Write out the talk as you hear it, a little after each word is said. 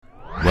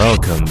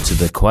welcome to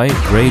the Quite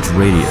Great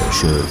Radio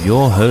Show of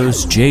your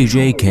host,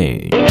 JJ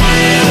Kane.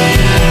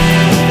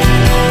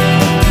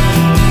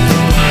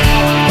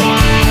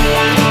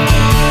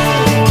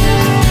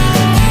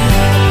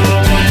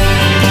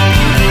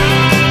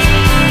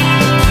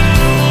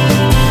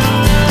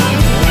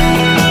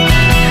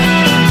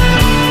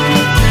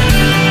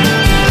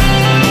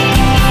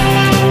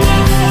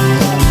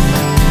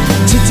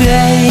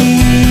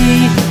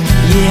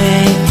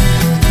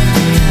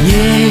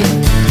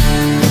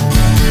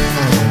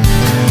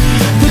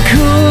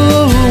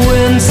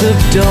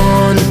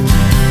 Dawn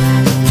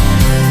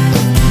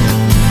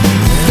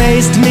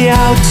phased me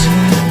out,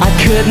 I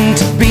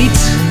couldn't beat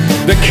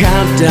the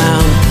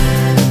countdown.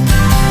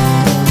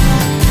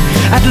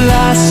 At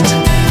last,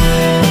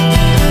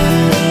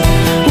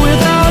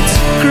 without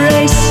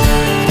grace,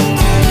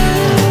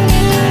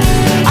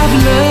 I've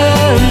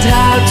learned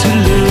how to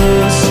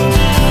lose.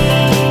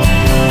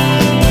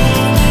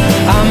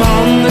 I'm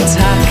on the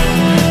tack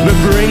that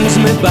brings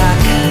me back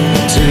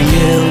to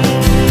you.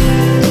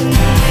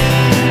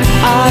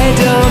 I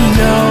don't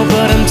know,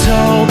 but I'm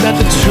told that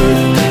the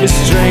truth is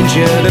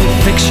stranger than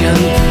fiction.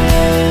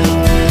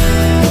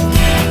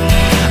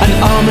 An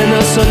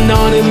ominous,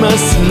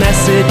 anonymous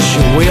message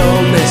we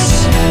all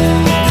miss.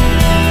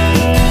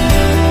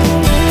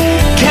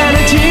 Can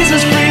a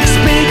Jesus freak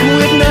speak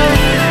with no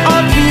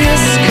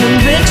obvious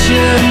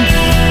conviction?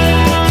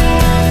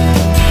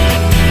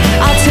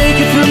 I'll take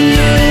it from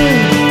you,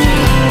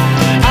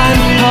 I'm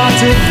part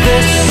of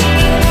this.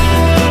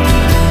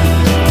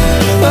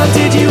 But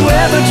did you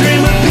ever dream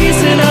of peace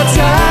in our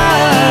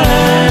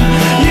time?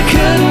 You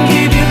couldn't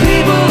keep your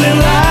people in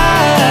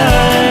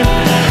line.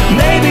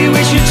 Maybe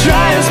we should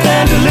try and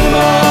spend a little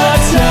more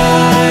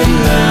time.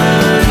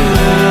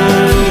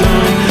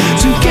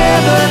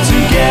 Together,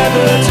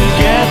 together,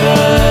 together.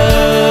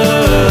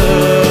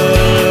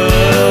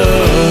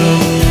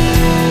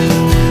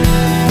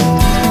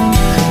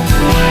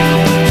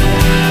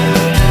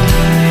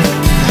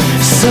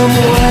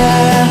 Somewhere,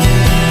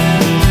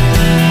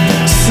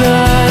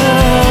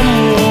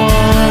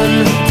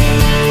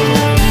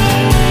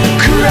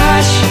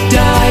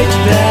 died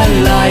their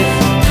life,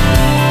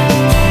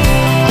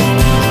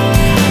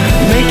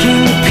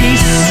 making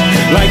peace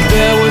like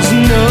there was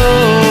no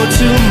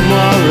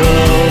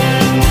tomorrow.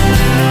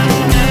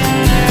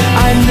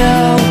 I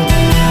know,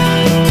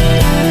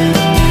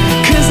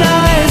 'cause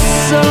I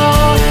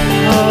saw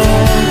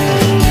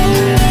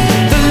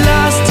the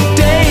last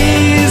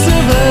days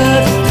of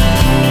Earth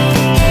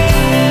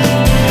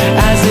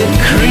as it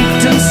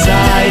creaked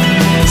inside,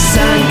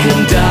 sank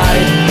and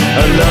died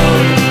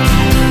alone.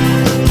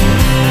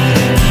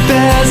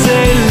 There's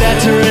a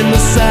letter in the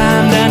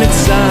sand and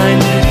it's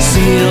signed,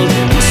 sealed,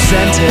 and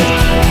scented.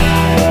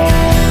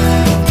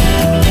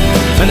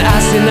 An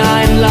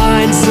asinine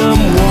line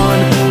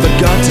someone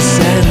forgot to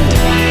send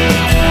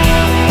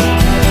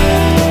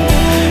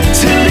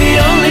to the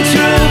only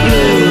true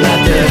blue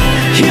that the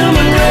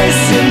human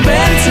race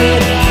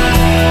invented.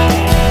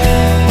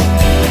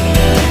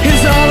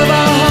 Is all of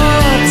our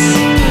hearts,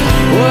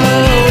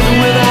 world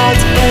without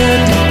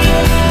end.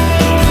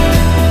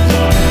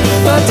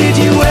 But did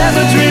you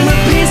ever dream of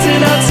peace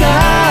in our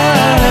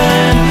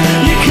time?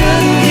 You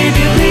couldn't keep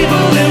your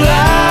people in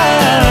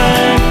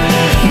line.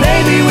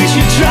 Maybe we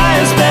should try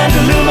and spend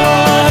a little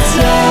more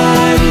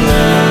time.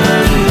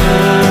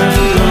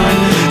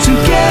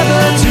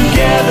 Together,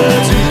 together,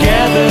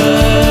 together.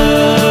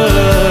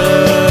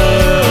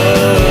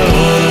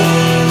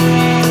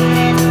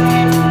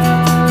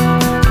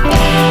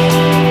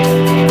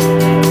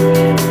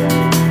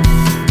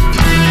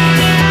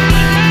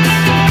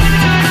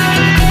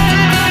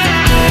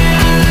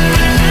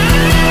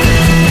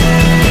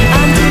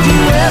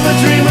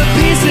 Dream of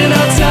peace in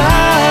our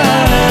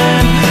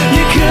time.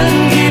 You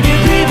couldn't keep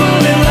your people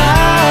in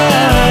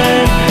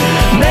line.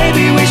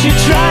 Maybe we should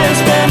try and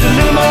spend a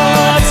little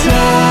more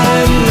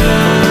time.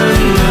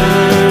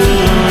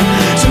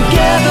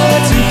 Together,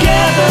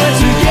 together,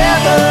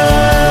 together.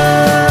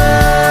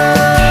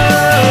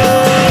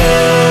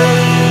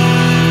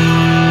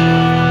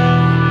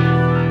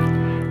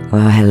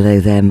 Well, hello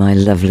there, my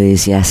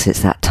lovelies. Yes, it's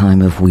that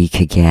time of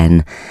week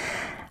again.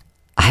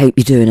 I hope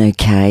you're doing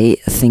okay.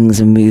 Things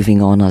are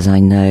moving on, as I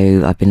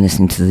know. I've been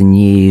listening to the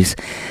news.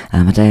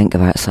 I don't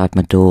go outside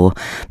my door,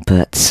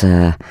 but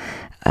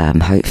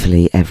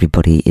hopefully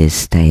everybody is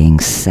staying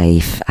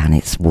safe and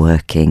it's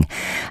working.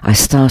 I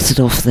started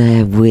off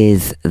there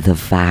with The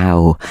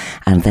Vow,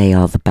 and they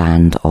are the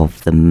band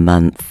of the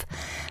month.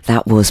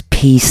 That was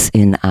Peace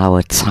in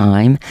Our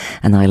Time,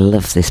 and I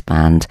love this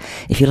band.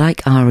 If you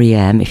like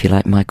R.E.M., if you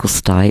like Michael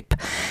Stipe,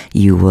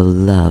 you will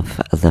love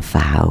The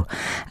Vow.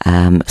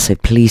 So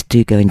please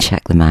do go and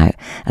check them out.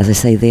 As I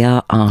say, they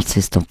are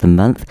Artist of the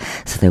Month,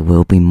 so there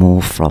will be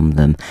more from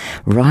them.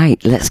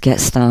 Right, let's get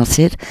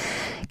started.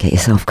 Get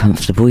yourself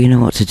comfortable, you know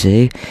what to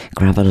do.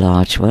 Grab a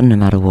large one, no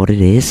matter what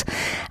it is,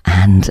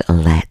 and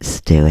let's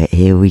do it.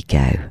 Here we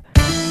go.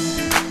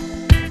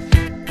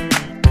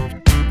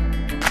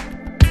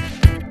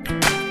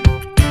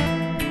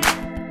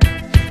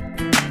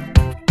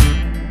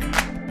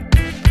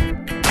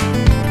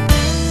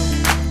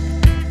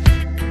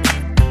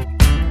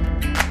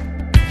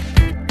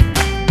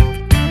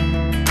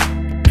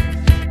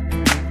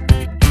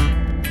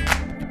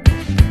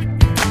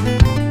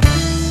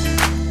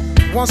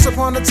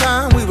 upon a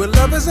time we were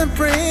lovers and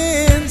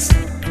friends.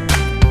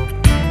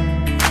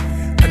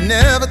 I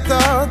never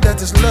thought that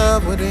this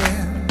love would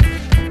end.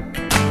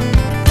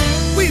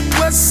 We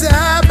were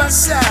side by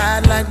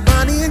side like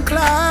Bonnie and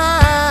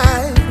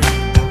Clyde.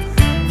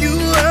 You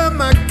were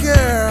my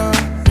girl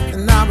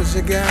and I was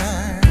your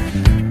guy.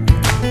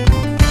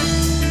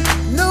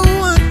 No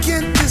one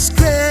can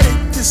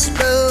discredit this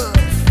love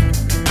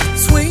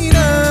between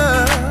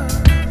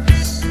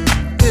us.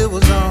 It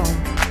was on.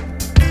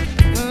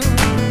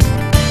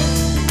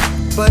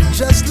 But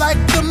just like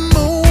the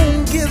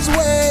moon gives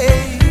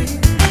way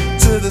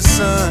to the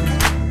sun,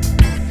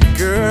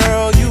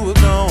 girl, you were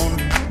gone.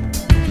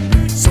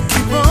 So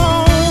keep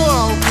on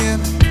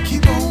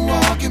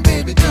walking,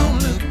 baby, don't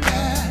look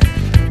back.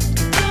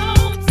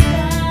 Don't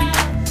stop.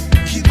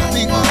 Keep on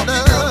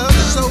walking, girl,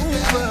 it's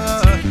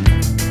over.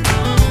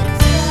 Don't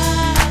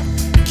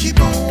stop. Keep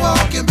on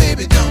walking,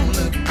 baby, don't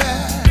look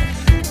back.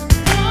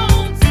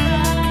 Don't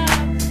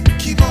stop.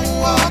 Keep on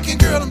walking,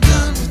 girl, I'm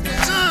done with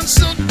that. I'm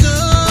so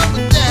done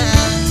with that.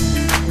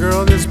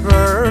 Girl, this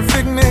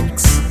perfect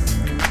mix,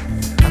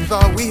 I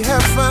thought we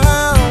had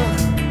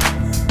found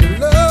a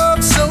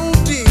love so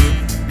deep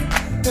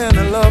and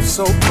a love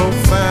so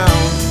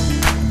profound.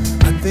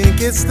 I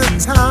think it's the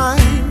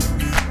time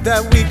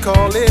that we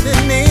call it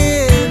an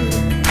end.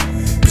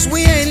 'Cause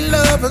we ain't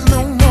lovers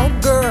no more,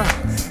 girl,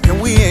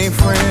 and we ain't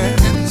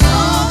friends. And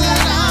all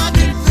that I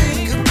can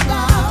think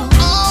about,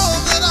 all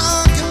that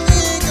I can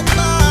think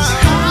about, is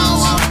how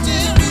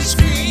often we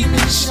scream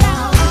and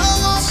shout,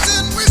 how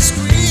often we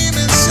scream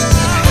and shout.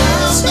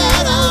 How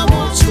that I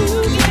want to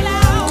get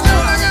out,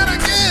 girl, I gotta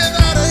get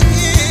out of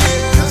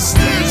here. 'Cause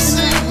this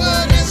ain't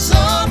what it's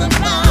all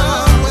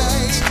about.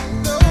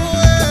 No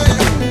way.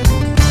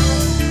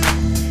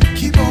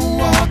 Keep on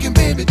walking,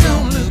 baby,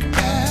 don't look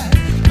back.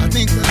 I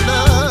think the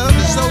love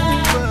is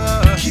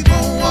over. Keep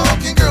on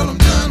walking, girl, I'm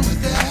done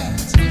with that.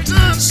 I'm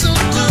done, so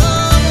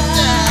done with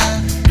that.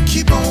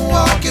 Keep on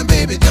walking,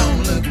 baby,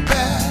 don't look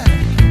back.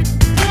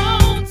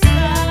 Don't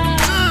stop.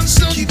 Done,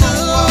 so keep on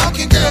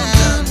walking, girl, I'm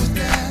done with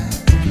that.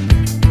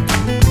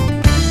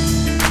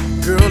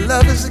 Girl,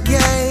 love is a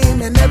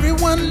game and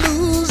everyone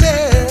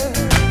loses.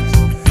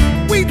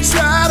 We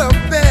tried our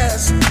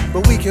best,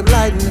 but we kept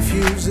lighting the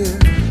fuses.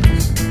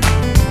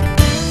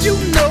 You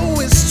know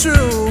it's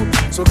true,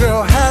 so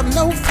girl, have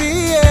no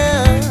fear.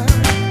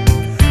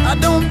 I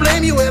don't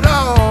blame you at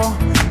all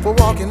for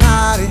walking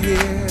out of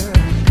here.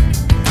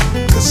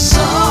 'Cause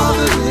all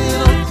the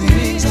little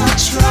things I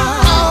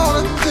tried, all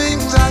the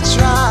things I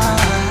tried,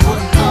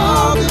 were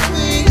all the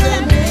things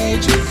that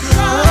made you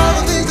cry, all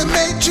the things that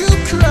made you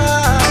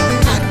cry.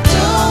 I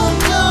don't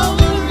know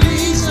the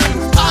reason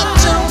why, I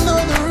don't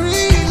know the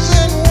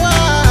reason why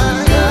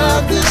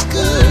love this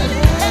good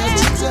has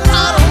to die.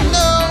 I don't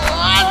know,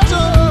 I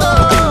don't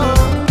know.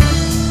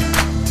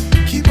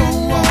 Keep on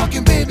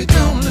walking, baby,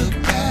 don't look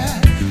back.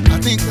 I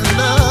think the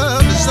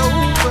love is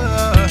over.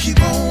 Keep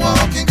on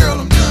walking, girl,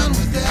 I'm done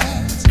with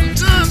that. I'm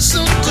done, so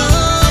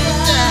done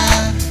with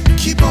that.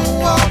 Keep on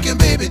walking,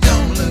 baby,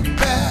 don't look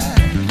back.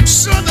 I'm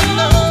sure the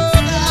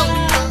love is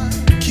over.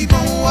 Keep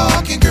on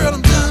walking, girl,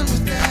 I'm done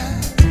with that.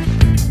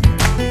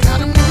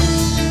 Gotta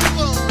move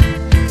on.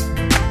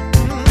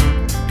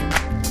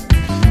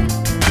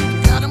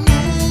 Gotta move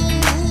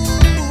on.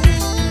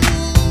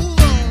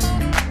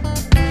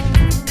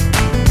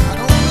 I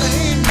don't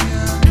blame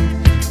you.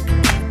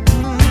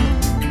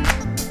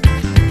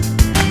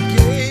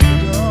 Gave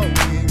it all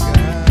we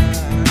got.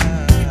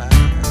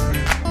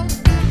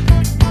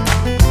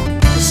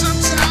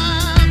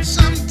 Sometimes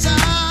it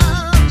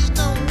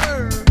don't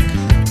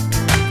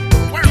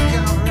work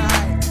out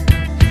right.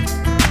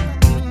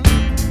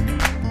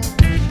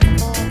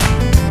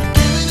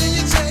 Giving and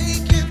you're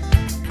taking.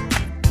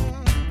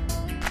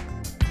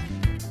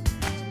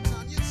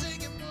 Sometimes you're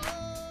taking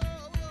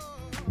more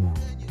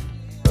than you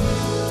give.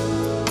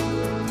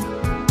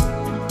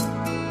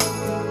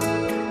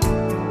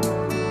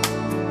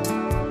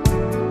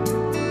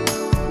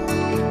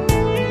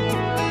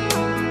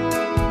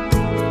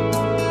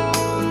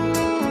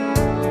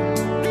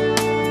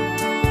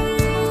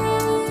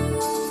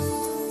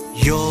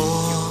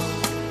 You're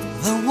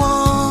the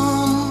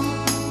one.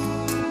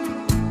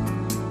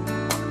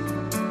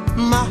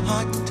 My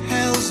heart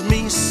tells me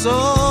so.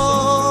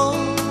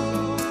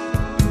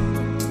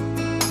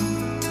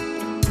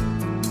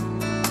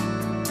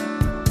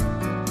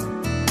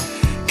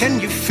 Can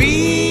you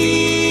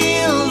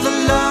feel the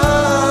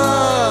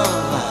love?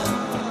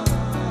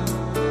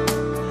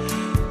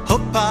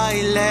 Hope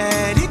I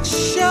let it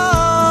show.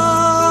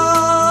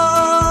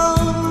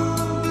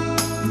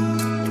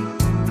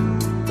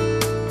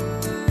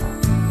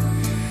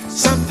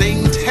 Something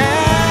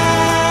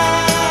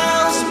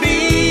tells me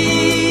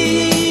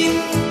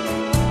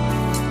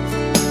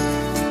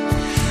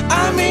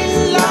I'm in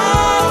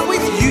love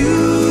with you.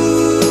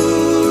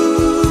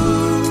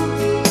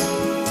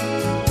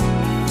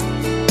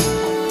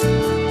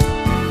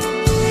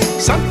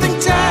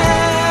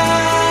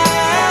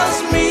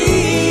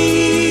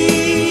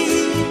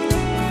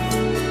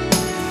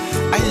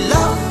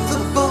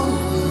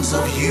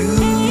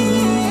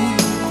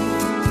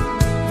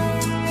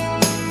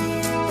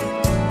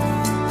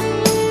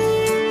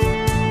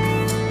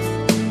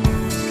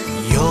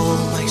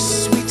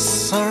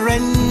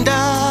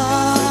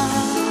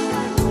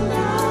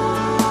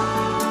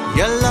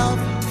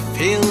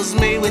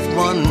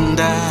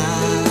 wonder.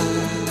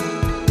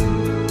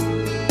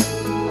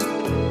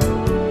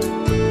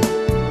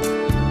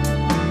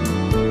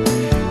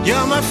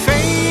 You're my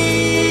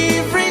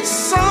favorite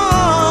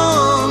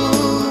song.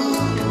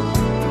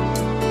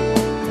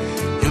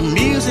 Your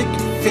music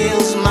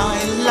fills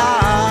my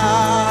life.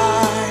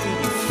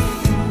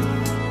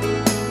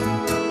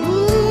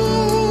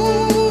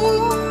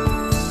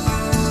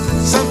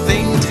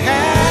 Something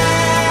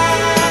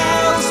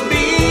tells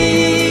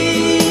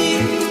me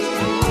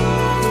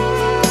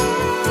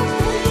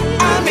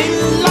I'm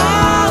in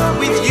love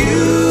with you.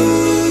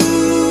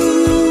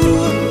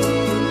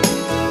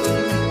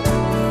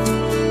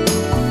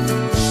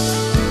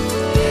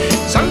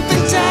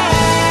 Something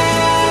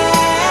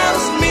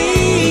tells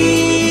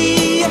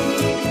me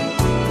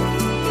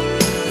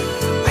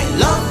I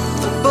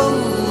love the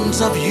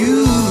bones of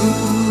you.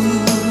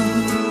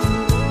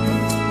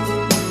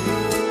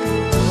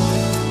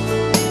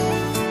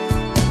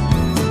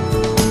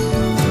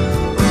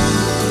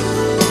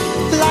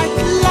 Like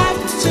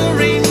laughter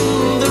in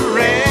the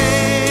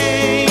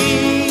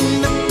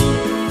rain,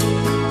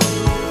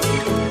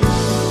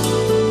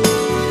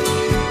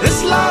 this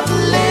love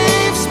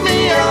lifts me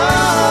up,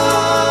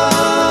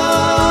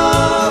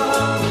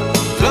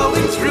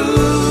 flowing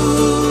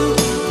through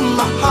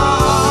my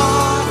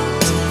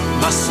heart,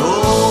 my soul.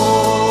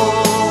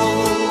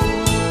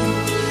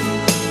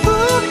 Ooh,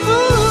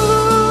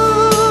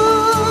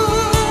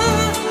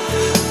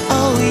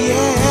 oh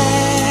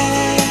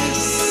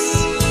yes.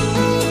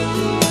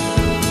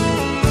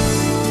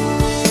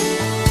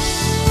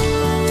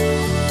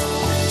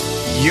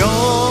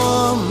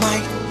 You're my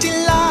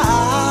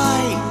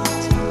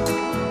delight.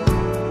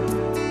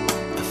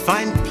 I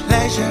find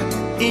pleasure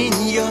in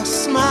your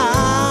smile.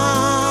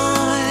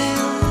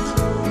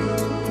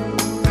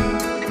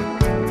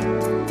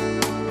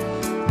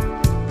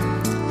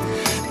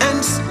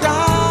 And starlight,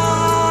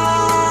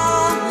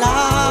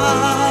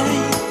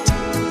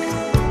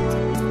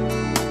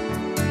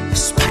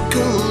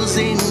 speckles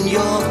in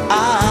your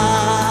eyes.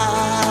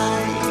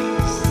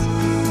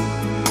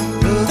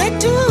 They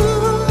do.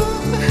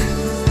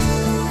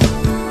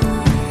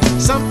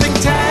 Something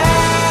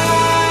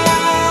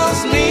tells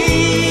me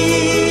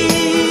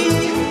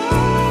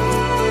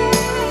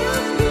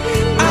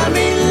I'm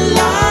in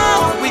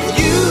love with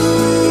you.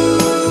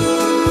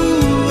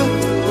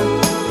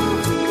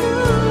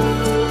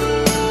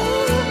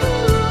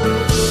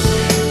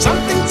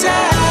 Something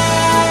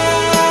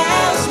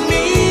tells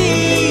me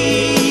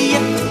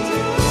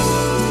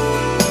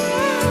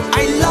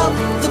I love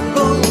the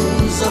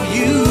bones of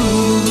you.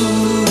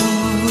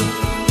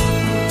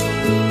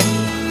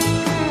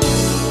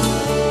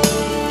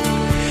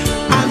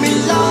 I'm in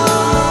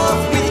love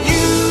with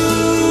you.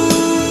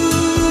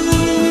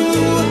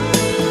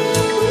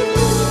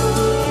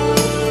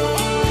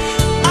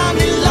 I'm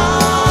in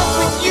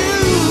love with you.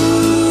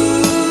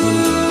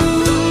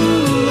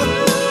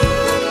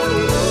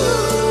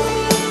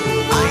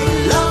 I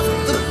love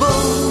the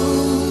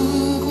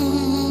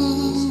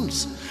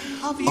bones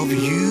of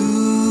you.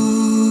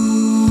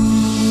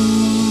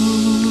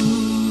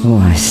 Oh,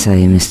 I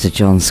say, Mr.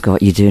 John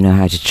Scott, you do know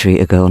how to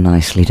treat a girl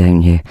nicely,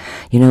 don't you?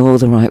 You know all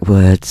the right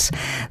words.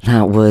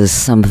 That was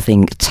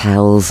Something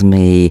Tells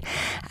Me,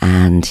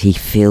 and he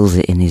feels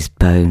it in his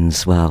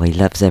bones. Well, he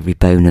loves every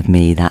bone of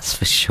me, that's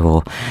for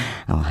sure.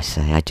 Oh, I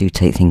say, I do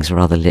take things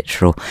rather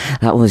literal.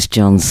 That was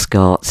John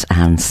Scott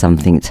and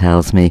Something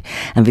Tells Me.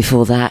 And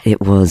before that,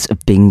 it was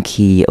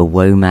Binky, a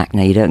Womack.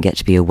 Now, you don't get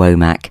to be a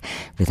Womack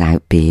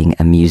without being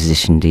a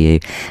musician, do you?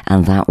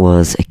 And that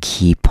was a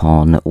Keep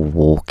On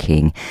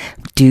Walking.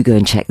 Do go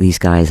and check these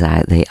guys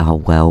out. They are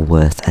well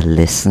worth a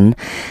listen.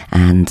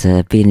 And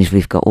being as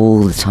we've got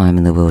all the time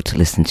in the world to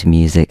listen to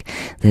music,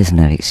 there's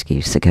no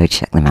excuse, so go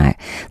check them out.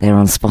 They're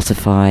on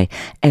Spotify,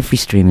 every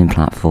streaming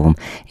platform,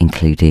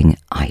 including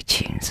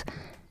iTunes.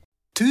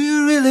 Do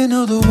you really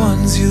know the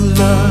ones you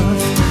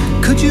love?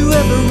 Could you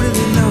ever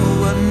really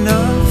know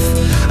enough?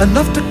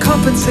 Enough to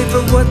compensate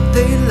for what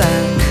they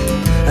lack,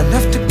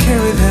 enough to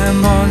carry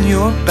them on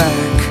your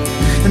back.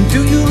 And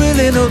do you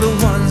really know the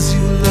ones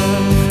you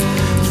love?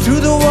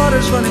 Through the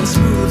waters running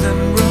smooth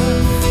and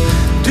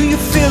rough, do you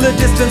feel a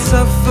distant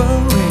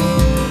suffering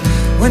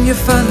when you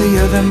finally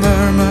hear them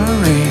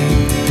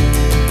murmuring?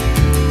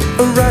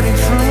 Writing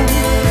from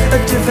a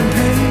different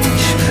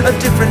page, a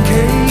different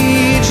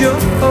cage. Oh,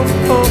 oh,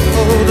 oh,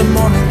 oh. The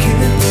morning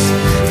kiss,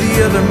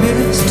 the other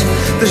mist,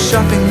 the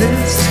shopping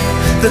list,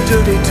 the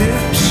dirty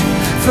dish,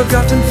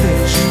 forgotten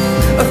fish,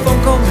 a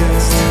phone call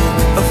missed,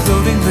 a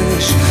floating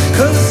wish.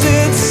 'Cause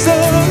it's a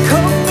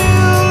chameleon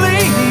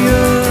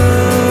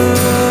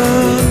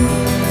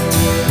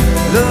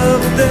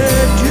love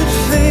that you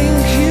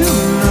think you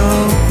know,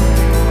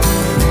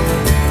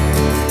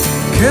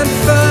 can't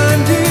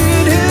find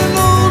it in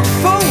old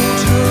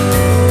photos,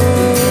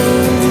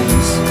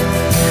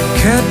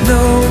 can't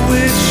know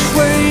which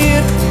way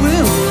it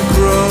will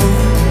grow.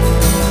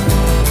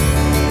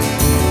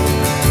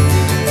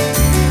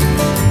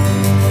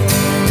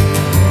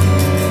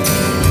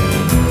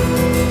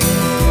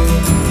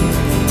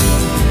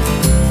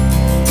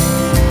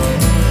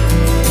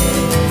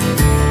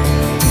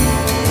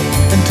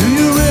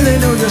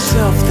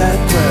 yourself that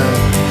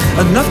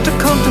well, enough to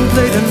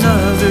contemplate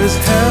another's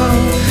hell,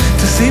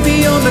 to see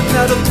beyond the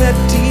cloud of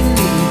petty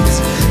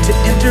needs, to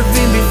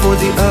intervene before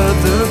the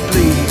other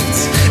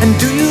bleeds. And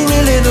do you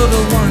really know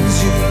the ones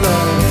you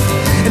love?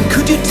 And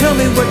could you tell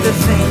me what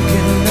they're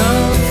thinking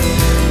of?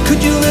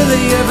 Could you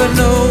really ever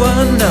know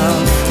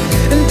enough?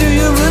 And do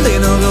you really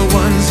know the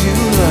ones you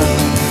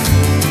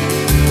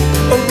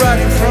love? Or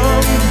writing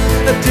from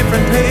a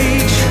different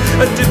page,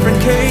 a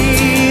different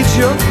cage.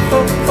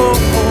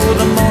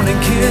 The morning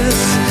kiss,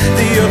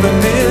 the other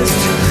mist,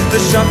 the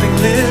shopping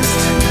list,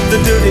 the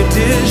dirty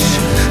dish,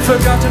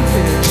 forgotten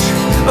fish,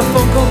 a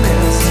phone call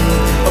missed,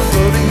 a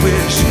floating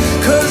wish.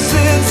 'Cause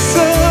it's a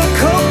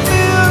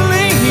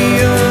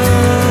chameleon,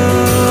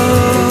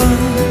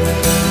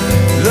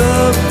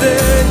 love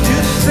that you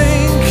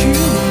think you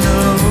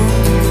know,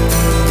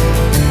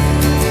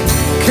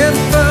 can't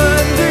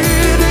find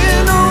it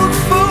in old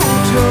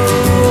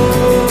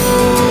photos,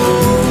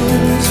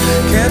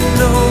 can't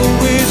know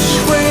which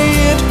way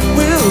it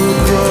will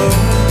grow.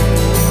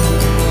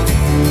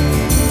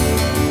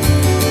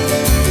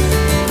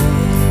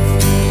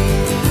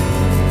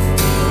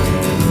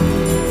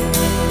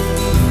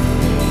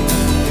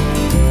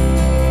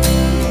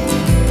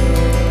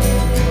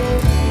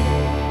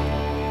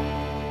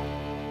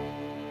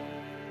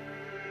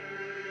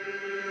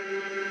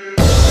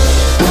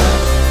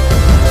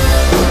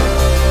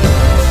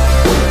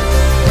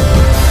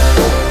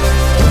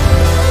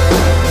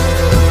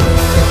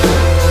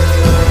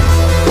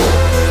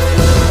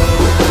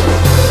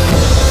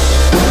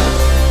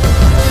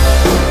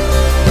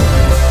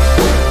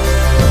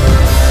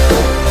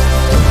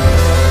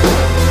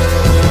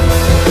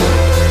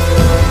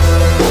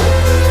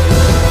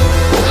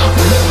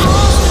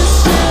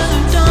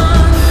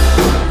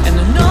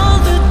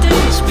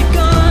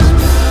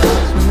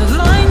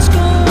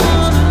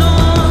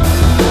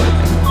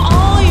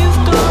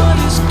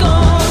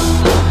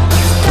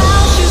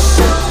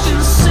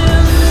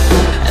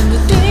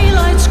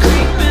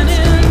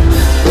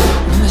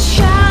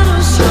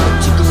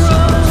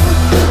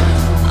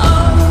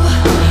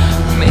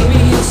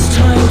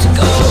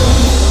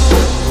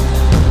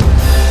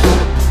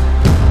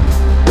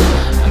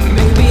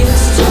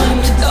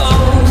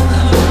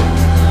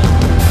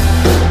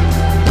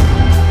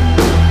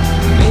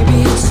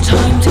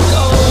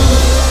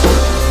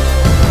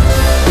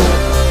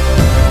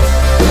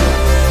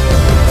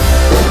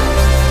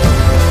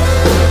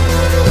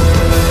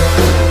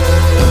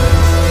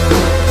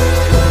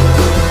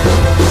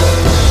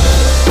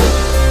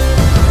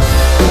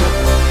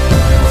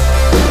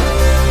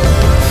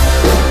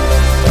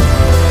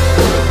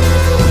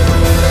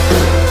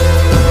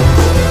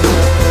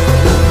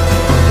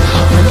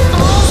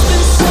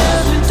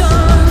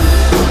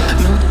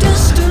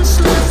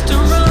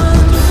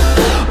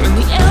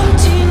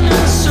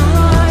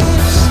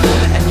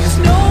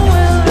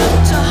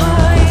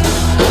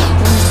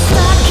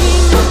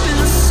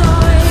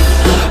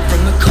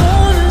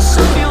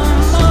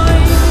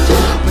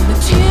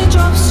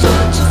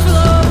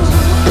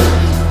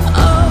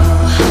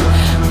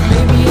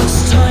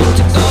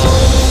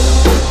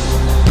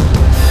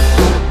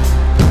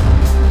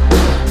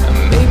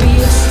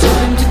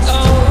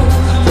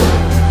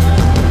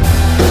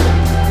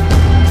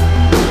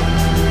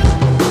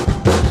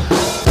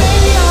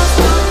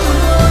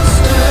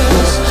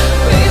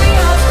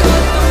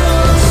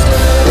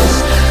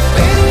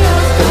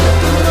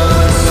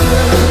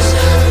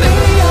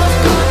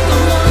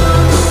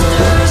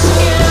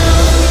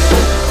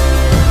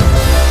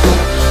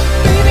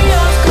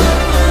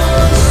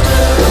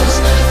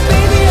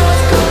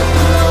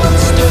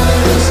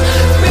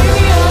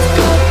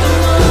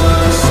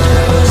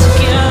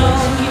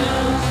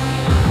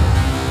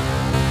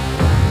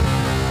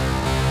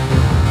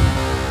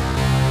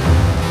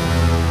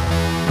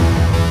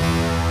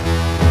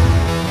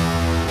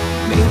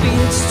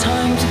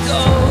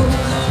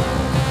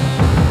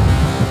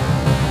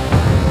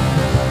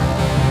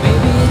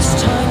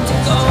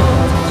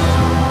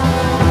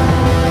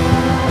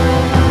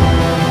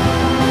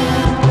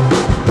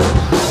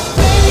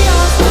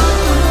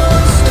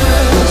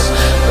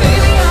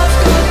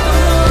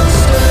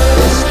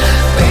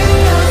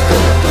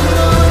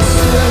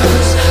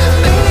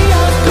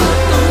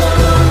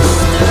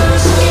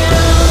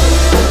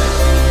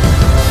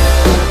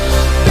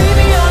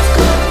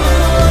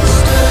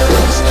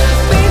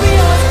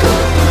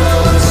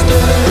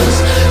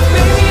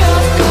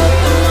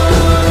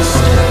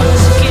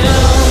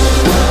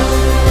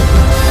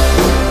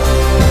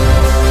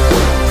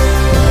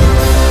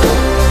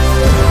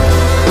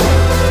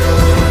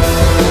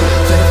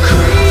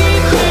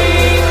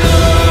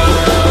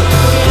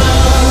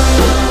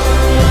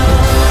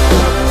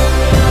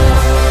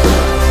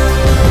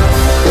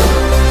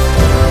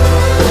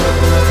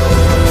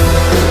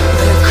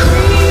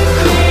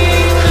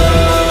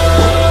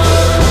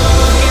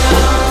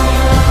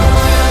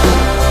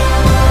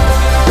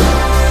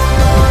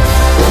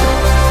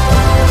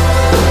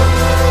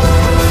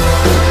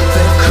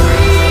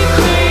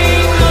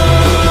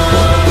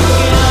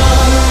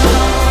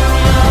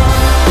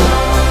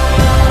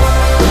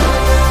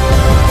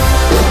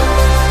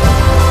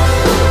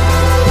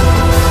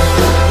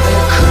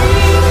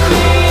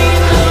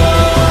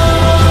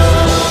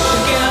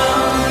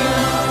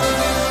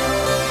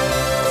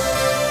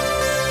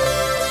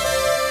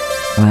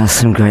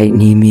 Some great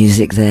new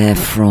music there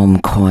from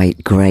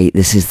Quite Great.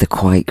 This is the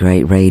Quite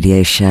Great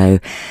radio show,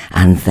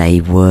 and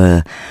they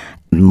were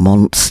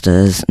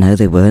monsters. No,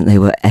 they weren't. They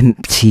were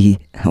empty.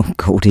 Oh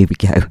God, here we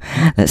go.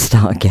 Let's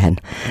start again.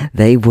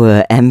 They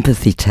were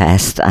Empathy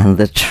Test, and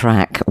the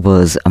track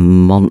was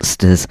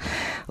Monsters.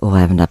 Oh, I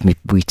haven't had my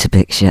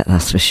Weetabix yet,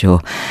 that's for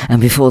sure.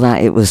 And before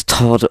that, it was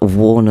Todd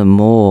Warner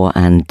Moore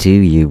and Do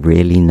You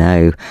Really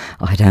Know?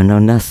 I don't know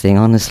nothing,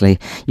 honestly.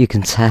 You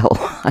can tell.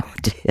 Oh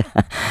dear.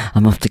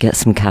 I'm off to get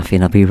some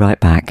caffeine. I'll be right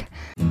back.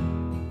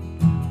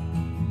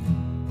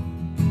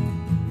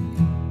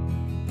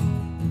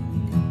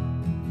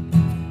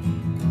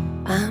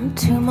 I'm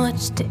too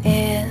much to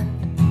end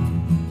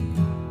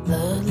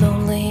the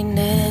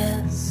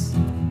loneliness.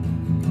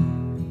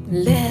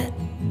 Let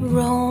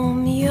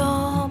roam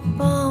your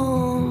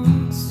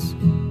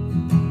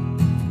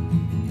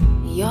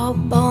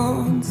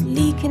bones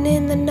leaking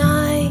in the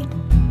night.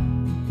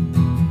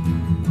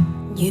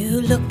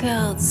 You look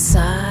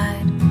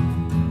outside.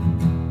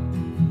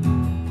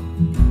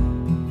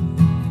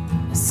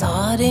 I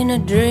saw it in a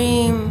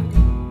dream.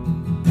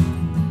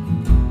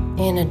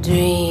 In a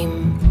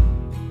dream.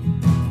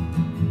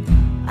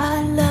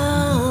 I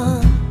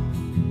love,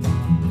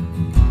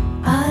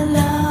 I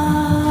love.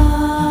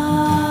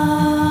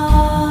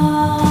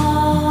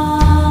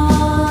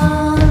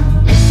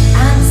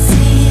 I'm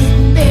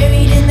sitting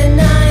buried in the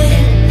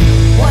night,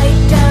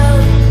 wiped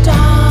out,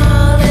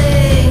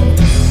 darling.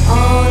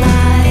 All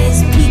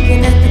eyes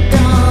peeking at the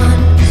dawn.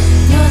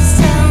 Your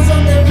sounds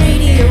on the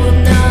radio of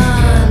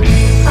none.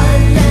 A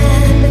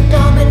land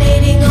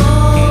dominating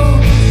all.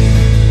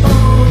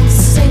 Bones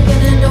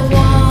sinking into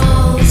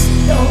walls.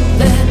 Don't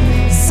let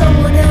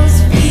someone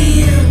else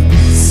feel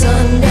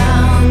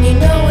sundown, you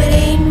know it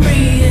ain't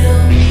real.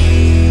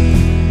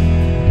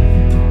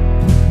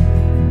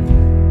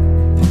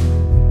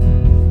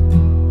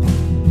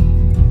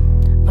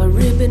 A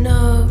ribbon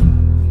of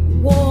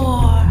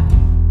war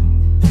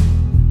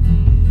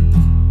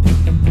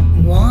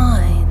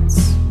winds.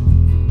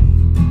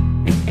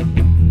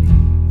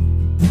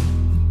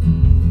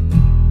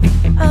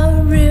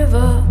 A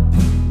river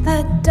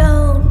that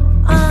don't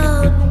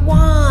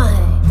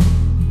unwind.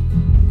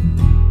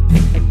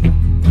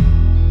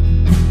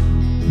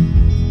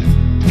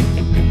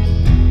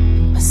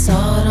 I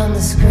saw it on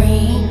the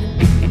screen,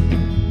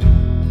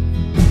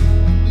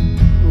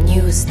 and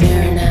you were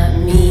staring at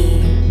me.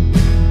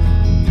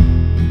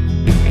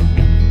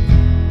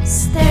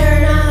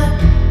 Staring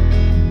at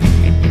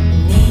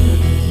me.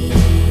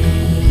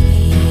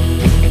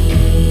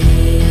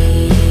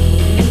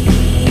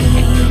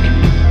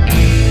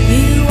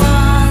 You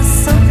are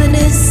something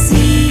to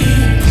see.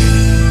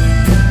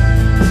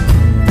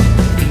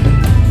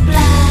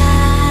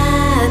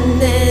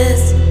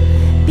 Blindness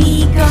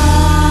begotten.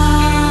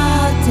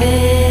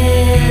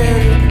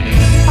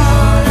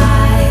 All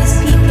eyes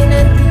peeking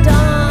at the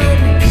dawn.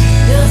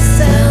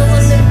 Yourself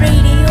on the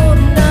radio,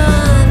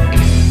 none.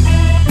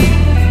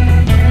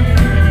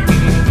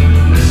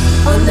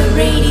 On the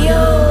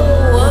radio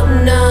of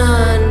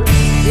none.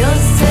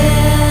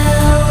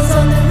 Yourselves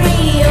on the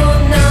radio,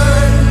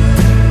 none.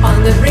 On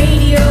the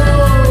radio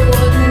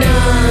of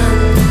none.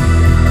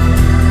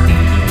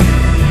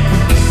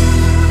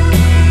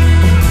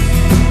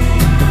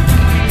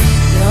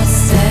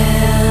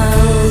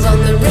 Yourselves on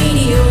the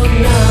radio of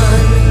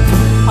none.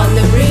 On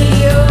the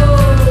radio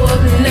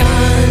of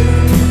none.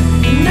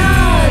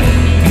 None.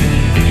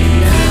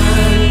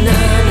 None,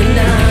 none, none,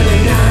 none,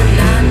 none,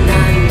 none,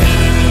 none.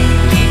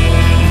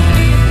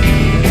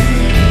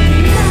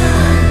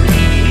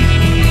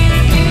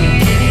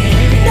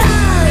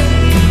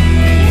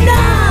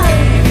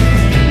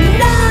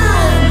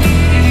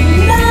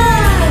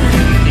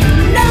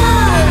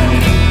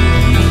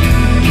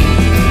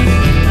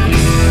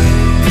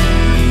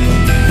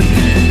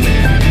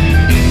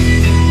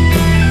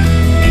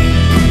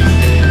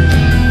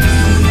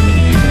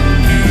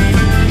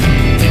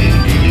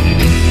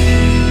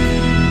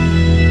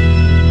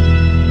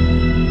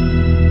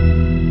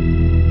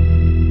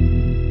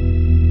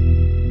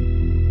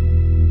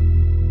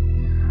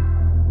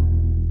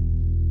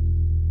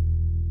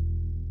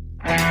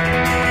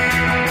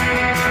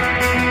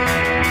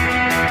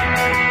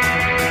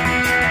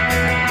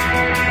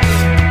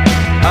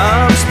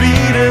 I'm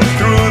speeding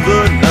through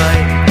the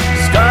night,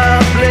 sky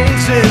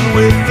blazing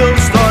with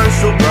those stars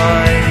so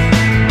bright.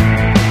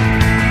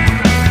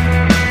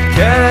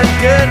 Can't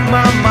get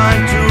my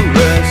mind to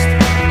rest,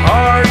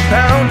 heart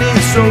pounding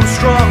so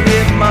strong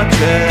in my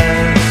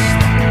chest.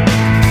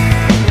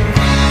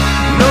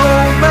 No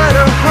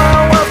matter how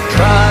I've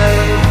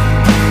tried,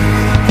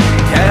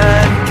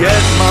 can't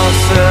get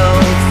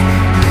myself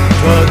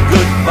to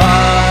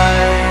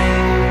goodbye.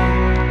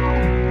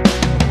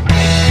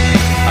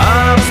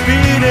 I'm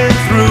speeding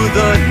through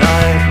the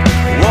night,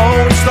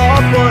 won't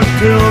stop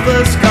until the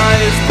sky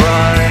is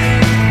bright.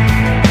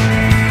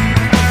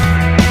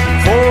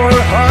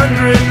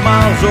 400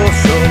 miles or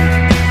so,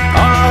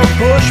 I'll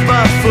push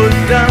my foot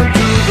down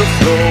to the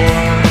floor.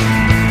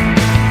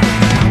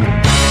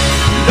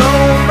 No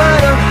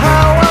matter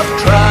how I've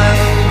tried,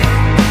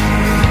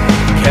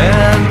 can't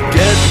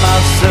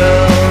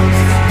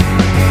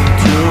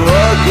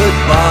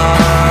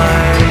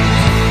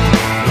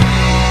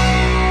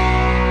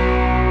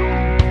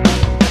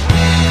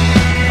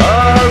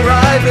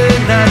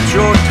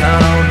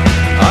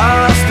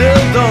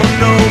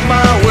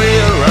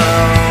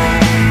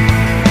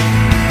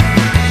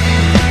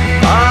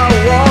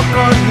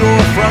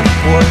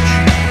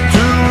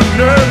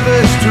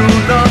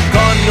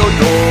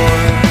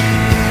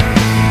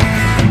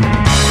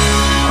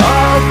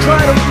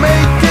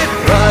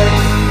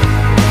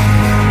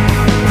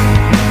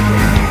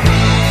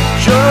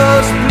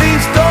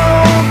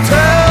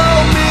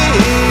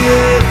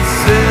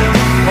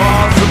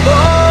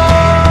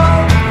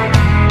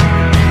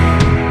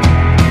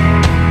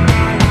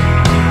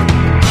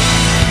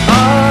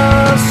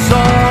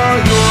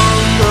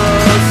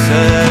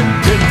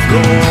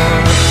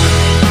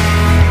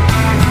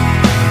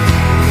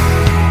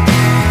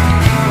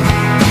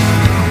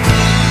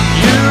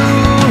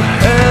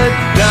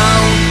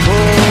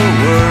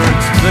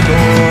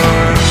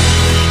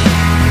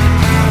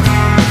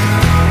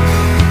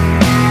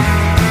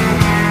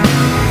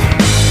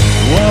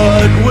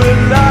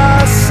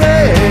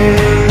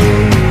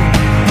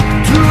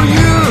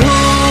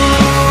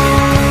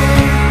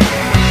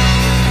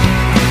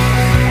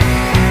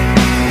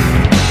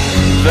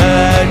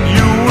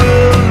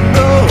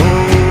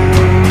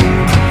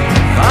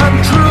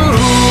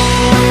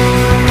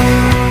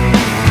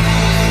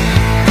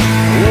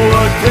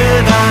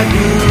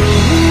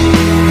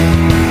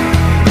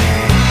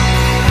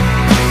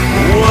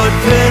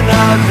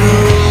I do?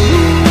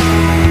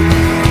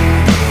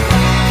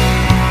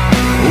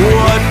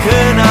 What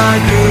can I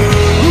do?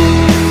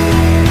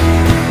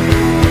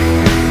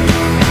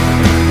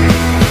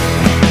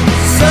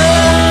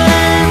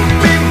 Save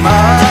me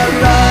my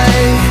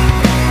life.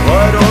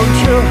 Why don't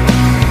you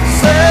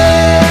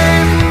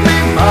save me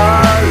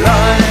my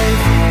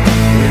life?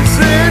 Is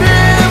it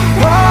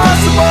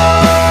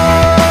impossible?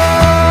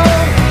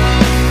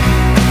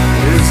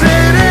 Is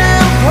it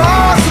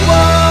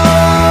impossible?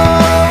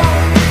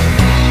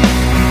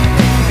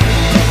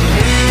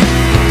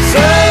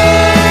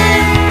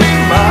 Save me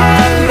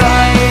my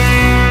life.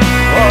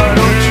 Why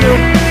don't you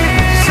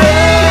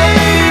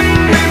save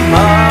me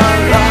my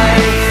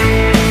life?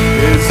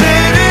 Is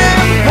it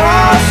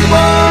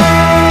impossible?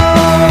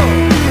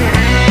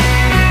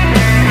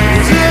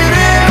 Is it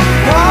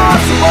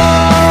impossible?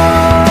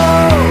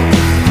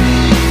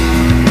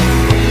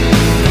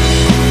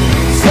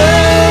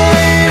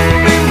 Save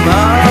me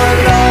my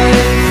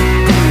life.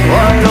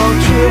 Why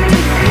don't you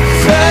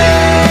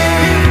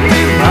save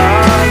me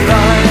my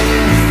life?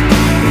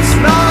 It's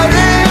not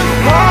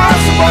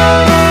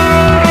impossible.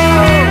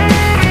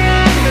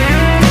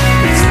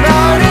 It's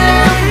not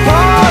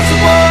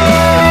impossible.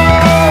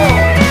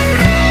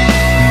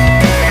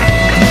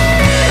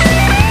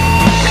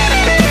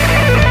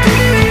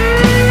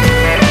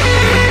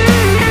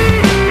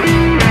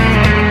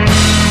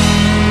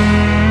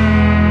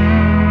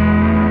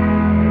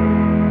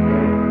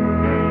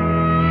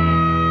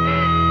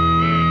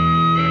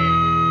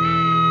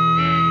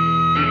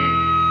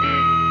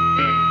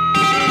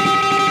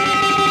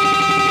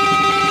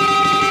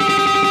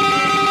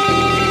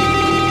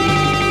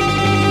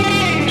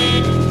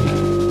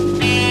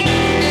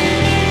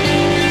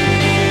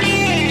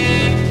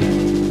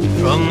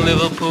 From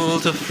Liverpool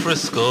to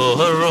Frisco,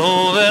 a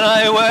roving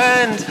I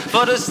went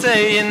for to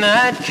stay in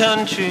that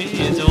country.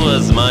 It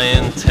was my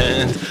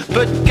intent,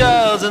 but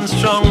girls and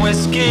strong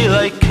whiskey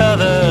like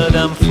other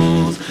damn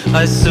fools,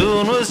 I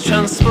soon was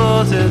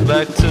transported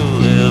back to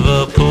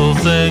Liverpool,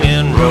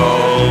 singing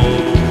row,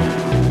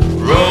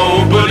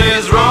 row,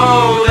 bullies,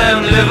 row.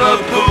 Them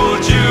Liverpool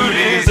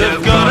Judies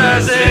have got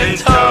us in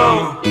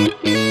tow.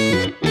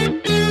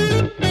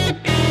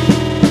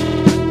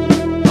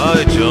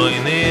 I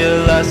joined the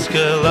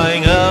Alaska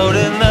lying out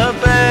in the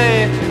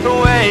bay,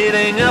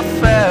 waiting a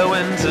fair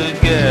wind to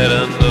get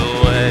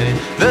underway.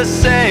 The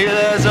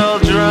sailors all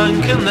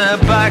drunk and their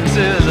backs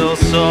is all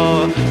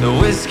sore. The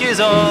whiskey's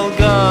all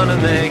gone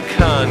and they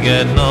can't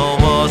get no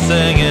more,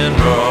 singing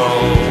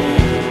row,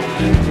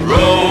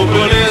 row,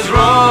 bullies,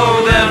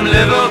 row. Them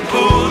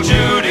Liverpool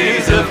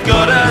Judies have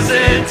got us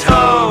in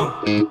tow.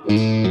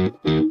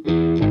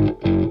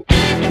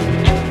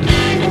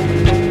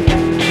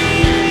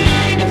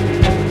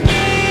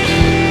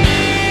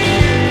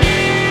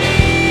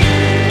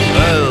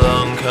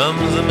 Along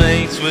comes the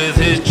mate with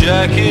his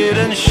jacket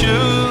and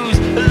shoes,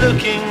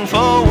 looking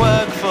for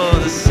work for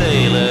the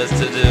sailors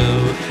to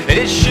do.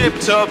 His ship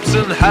tops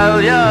and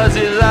halyards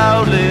he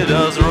loudly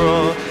does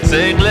roar,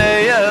 saying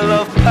lay your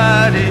love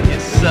Paddy, you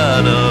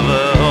son of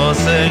a horse,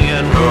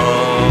 singing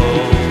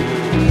row,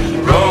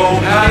 row,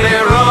 Paddy,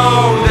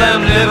 row.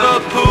 Them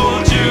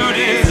Liverpool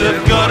Judies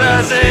have got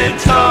us in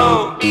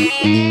tow.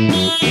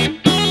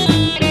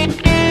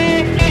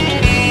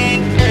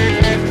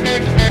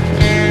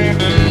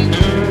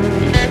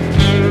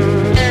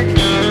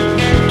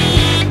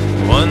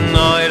 One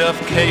night off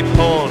Cape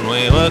Horn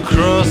we were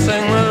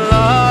crossing the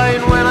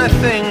line. When I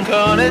think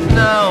on it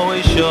now,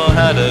 we sure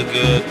had a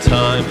good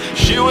time.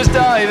 She was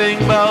diving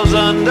bows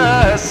under,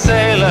 her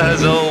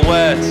sailors all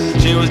wet.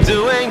 She was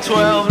doing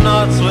 12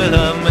 knots with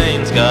her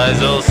main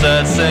skies all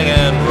set,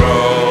 singing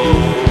row,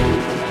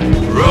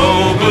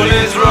 row,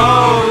 bullies,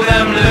 row.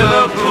 Them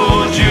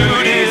Liverpool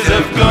Judies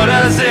have got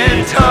us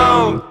in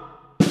tow.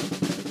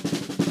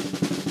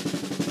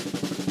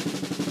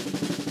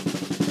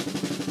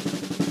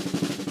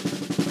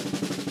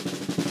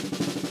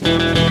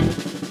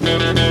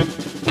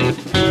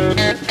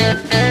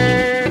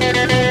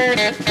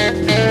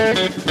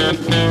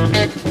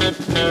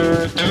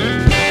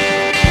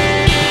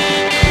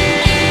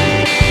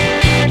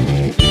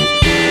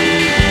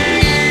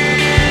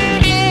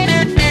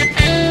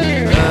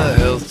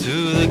 Health to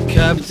the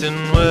captain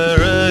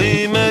wherever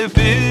he may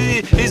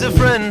be. He's a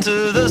friend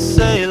to the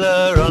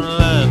sailor on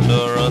land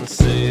or on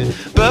sea.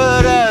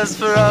 But as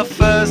for our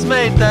first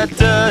mate, that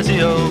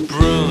dirty old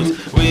brute,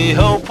 we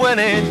hope when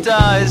he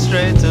dies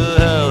straight to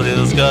hell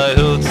he'll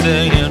skyhoot,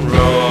 singing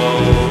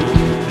row,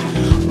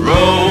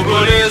 row,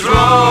 bullies,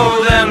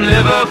 row. Them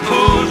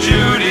Liverpool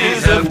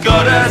Judies have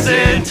got us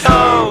in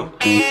tow.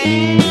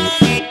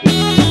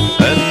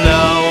 And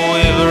now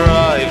we've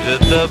arrived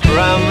at the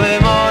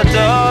Bramley-Moor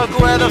Dock,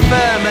 where the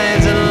fair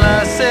maids and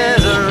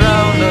lasses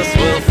around us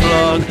will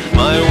flock.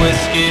 My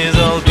whiskey's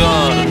all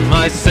gone and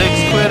my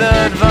 6 quid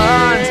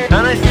advance,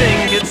 and I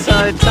think it's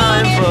high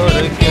time for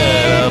to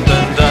get up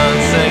and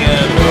dance,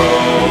 singing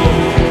row,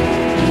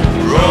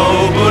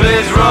 row,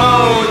 bullies,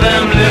 row.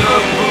 Them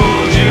Liverpool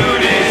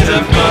Judies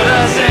have got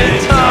us in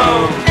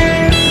tow.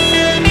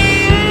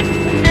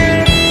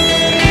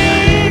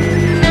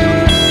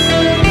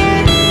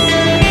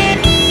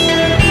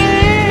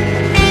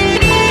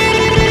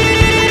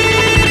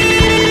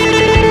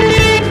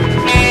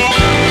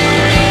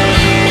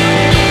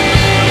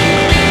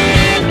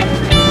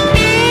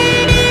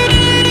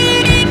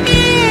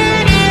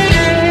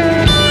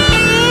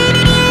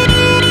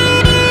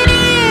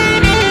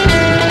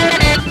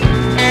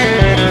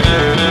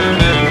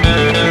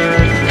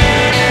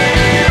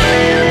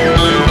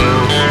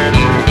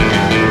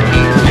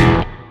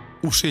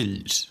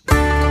 skiljs.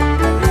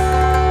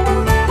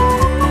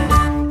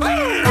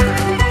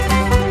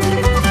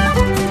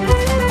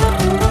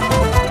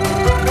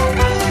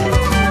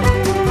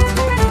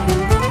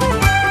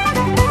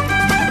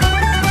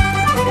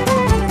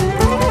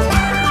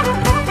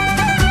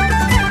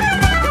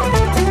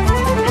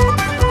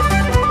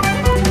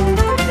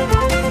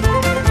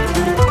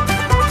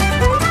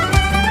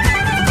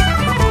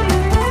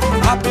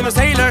 Been a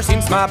sailor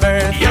since my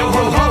birth. Yo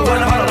ho ho,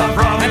 and a bottle of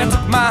rum. And I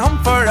took my home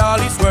for all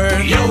he's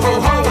worth. Yo ho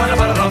ho, and a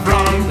bottle of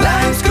rum.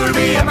 Lime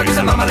Scurvy, I'm a kiss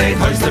and marmalade.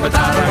 Hoist the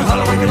batar, and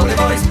Halloween with Bully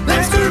boys.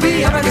 Lime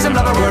Scurvy, I'm a kiss and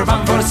love. We're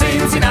bound for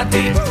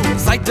Cincinnati.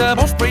 Sight the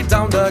bowsprit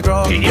down the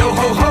grog. Yo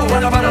ho ho,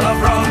 and a bottle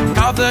of rum.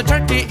 Carve the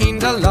turkey in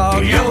the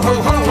log. Yo ho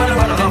ho, and a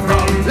bottle of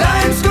rum.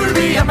 Lime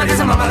Scurvy, I'm a kiss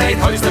and marmalade.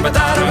 Hoist the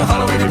batar, and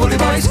Halloween with Bully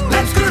boys.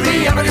 Lime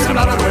Scurvy, I'm a kiss and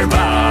love. We're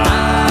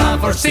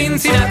bound for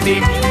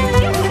Cincinnati.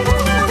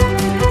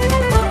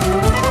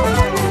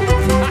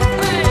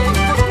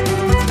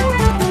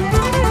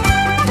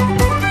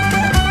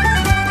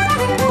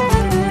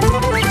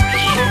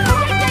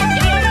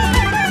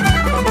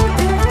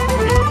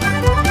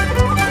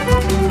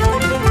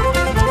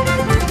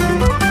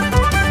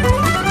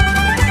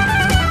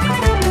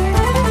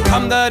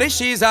 Come the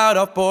dishes out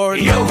of board.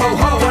 Yo ho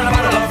ho, and a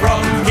bottle of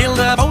rum. Kill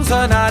the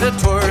bosun at a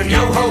tour.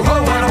 Yo ho ho,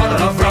 and a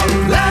bottle of rum.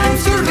 Lime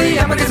Scurvy,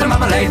 I'm a kiss and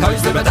marmalade.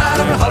 Hoist the batar,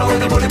 and hollow with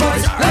the Bully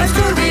boys. Lime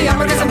Scurvy,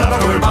 I'm a kiss and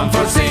marmalade. We're bound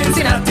for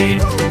Cincinnati.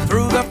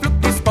 Through the fluke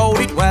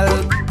disposed it well,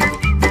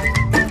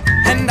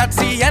 and that's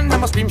the end of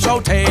my scream show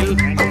tale.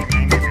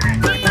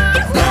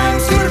 Lime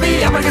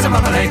Scurvy, I'm a kiss and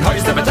marmalade.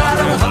 Hoist the batar,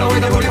 and hollow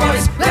with the Bully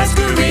boys. Lime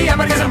Scurvy, I'm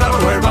a kiss and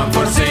marmalade. We're bound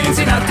for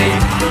Cincinnati.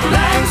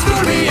 Lime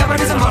Scurvy, I'm a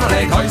kiss and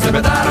marmalade. Hoist the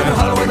batar, and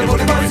hollow with the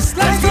Bully boys.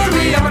 Lime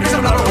Scurvy, I'm a kiss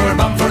and marmalade. We're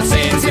bound for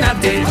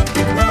Cincinnati.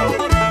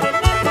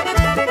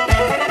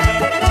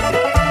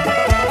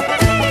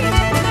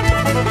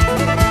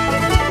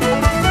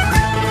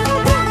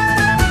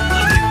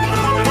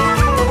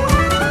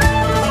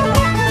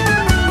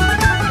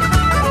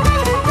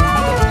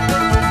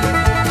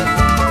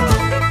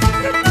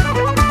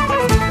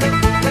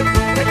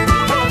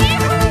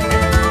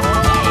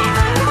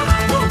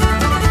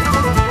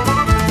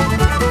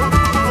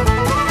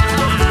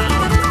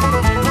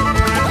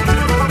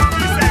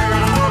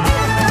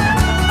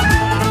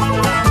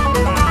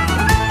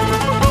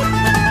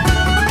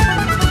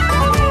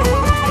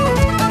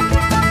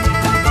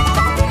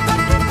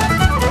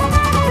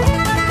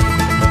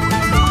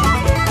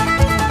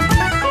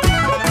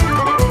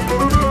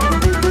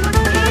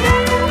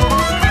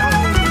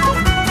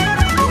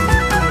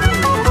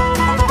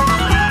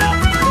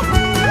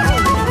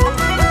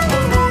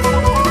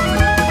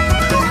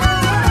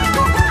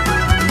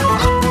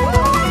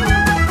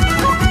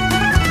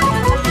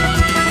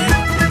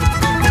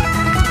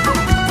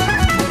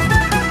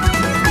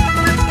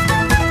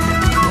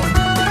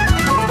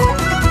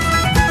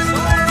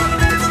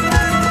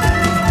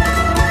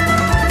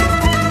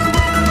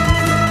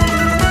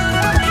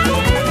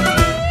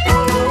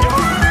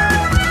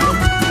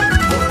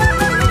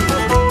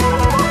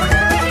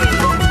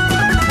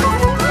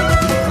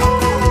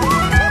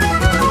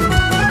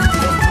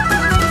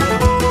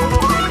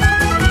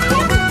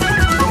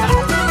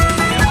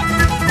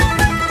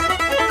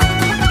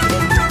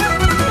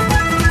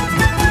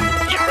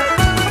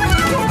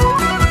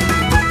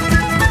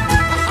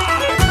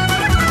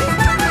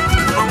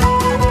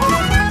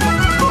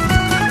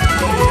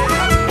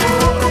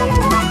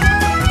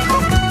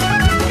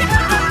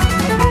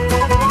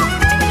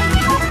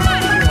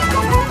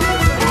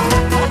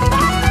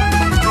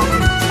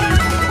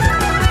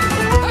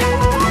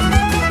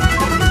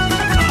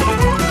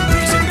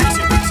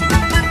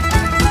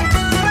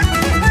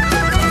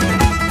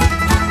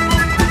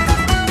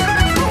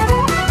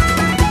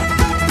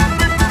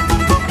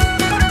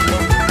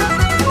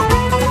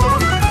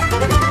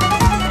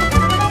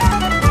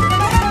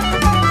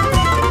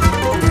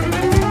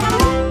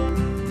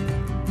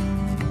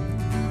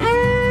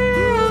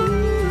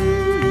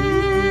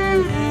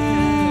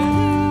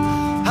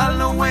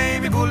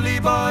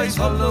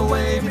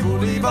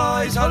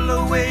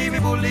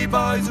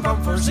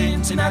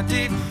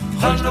 Cincinnati,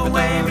 hush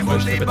away, me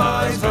Bully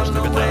boys, hush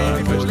away,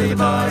 me Bully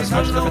boys,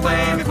 hush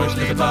away, me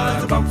Bully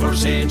boys, bound for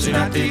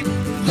Cincinnati.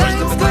 Lime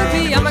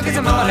Scurvy, I'm a kiss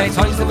and marmalade,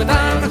 hoist the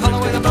batar, and follow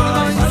with the Bully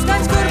boys.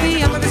 Lime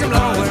Scurvy, I'm a kiss and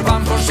marmalade, we're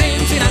bound for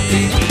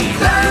Cincinnati.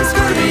 Lime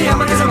Scurvy,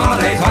 I'm a kiss and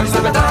marmalade, hoist the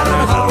batar,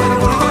 and follow with the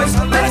Bully boys.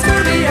 Lime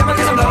Scurvy, I'm a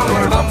kiss and marmalade,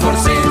 we're bound for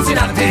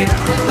Cincinnati.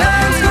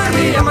 Lime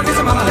Scurvy, I'm a kiss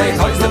and marmalade,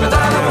 hoist the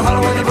batar, and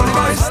follow with the Bully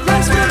boys.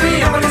 Lime Scurvy,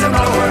 I'm a kiss and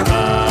marmalade, we're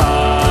bound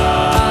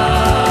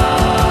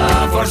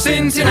for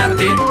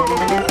Cincinnati.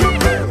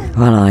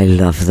 Well, I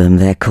love them.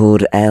 They're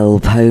called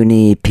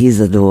Poni,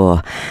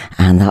 Pisador,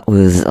 and that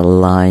was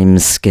Lime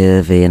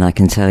Scurvy. And I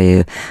can tell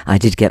you, I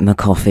did get my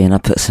coffee and I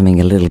put something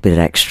a little bit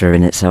extra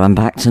in it, so I'm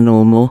back to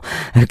normal.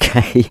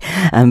 Okay.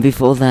 And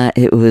before that,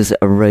 it was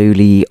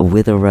Roly,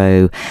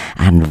 Witherow,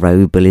 and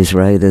Bullies.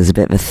 There's a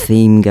bit of a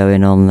theme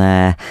going on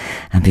there.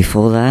 And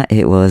before that,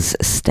 it was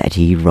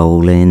Steady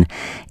Rollin,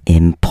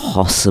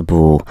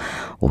 impossible.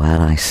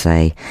 Well, I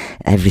say,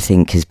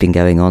 everything has been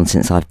going on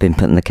since I've been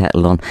putting the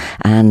kettle on.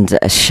 And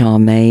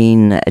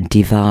Charmian,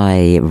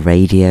 Devi,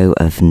 Radio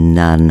of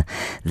None.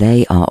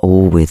 They are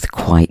all with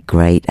quite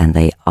great and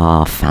they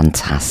are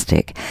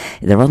fantastic.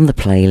 They're on the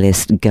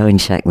playlist. Go and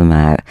check them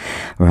out.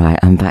 Right,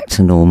 I'm back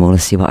to normal.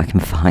 Let's see what I can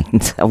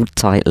find. Old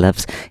tight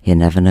loves. You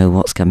never know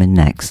what's coming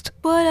next.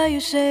 What are you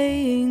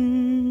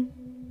saying?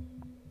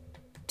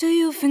 Do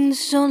you think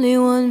there's only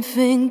one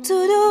thing to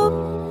do?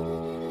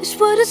 Is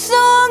what a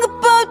song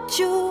about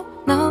you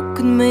now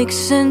could make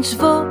sense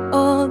for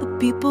all the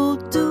people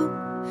do.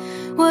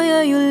 Why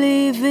are you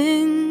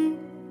leaving?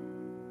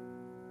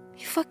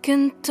 If I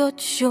can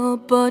touch your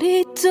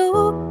body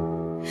too,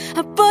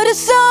 I wrote a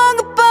song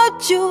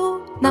about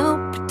you. Now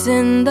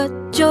pretend that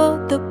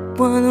you're the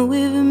one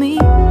with me.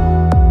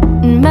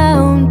 In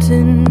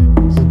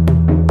mountains,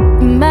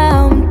 in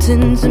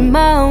mountains, in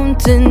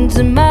mountains,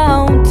 in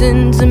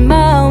mountains, in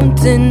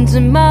mountains,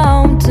 in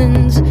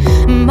mountains,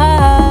 in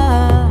mountains.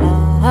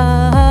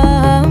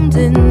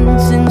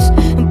 Since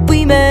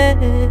we met,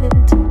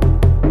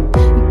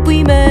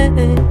 we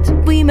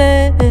met, we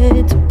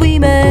met, we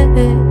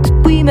met,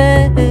 we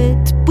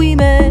met, we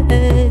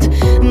met,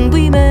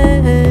 we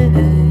met.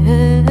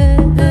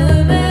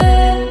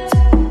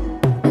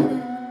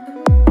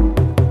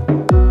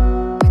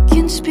 I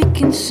can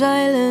speak in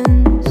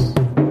silence.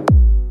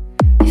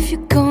 If you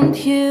can't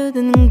hear,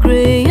 then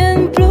grey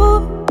and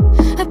blue.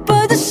 I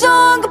wrote a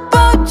song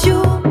about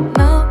you.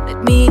 Now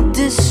let me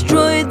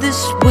destroy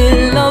this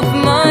will of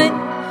mine.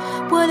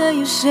 What are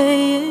you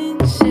saying?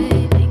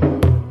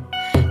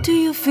 Do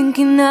you think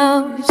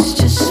now it's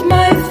just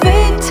my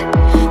fate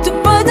to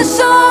write a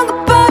song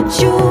about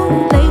you?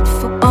 Late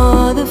for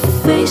all the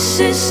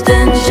faces,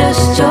 then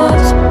just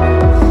yours.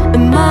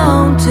 And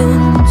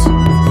mountains,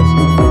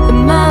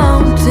 and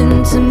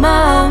mountains, and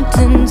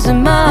mountains,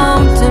 and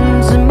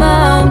mountains, and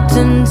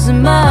mountains,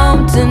 and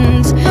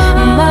mountains,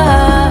 and mountains.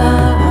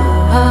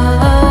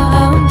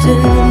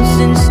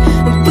 Since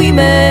we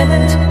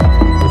met,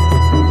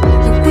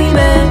 we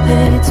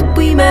met,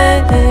 we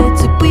met,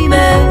 we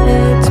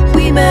met,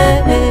 we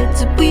met,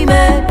 we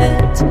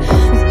met,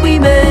 we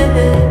met.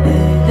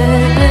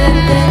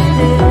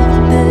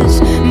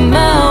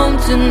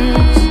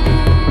 Mountains,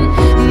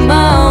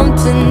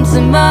 mountains,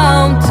 and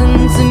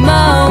mountains, and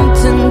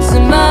mountains,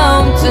 and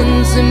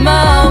mountains, and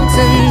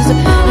mountains,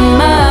 and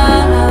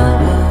mountains.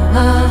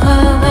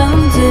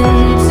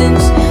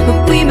 Since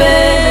we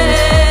met,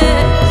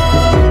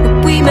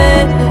 we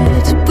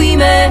met, we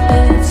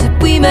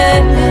met, we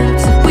met,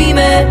 we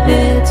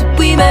met,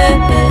 we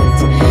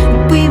met,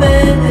 we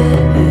met.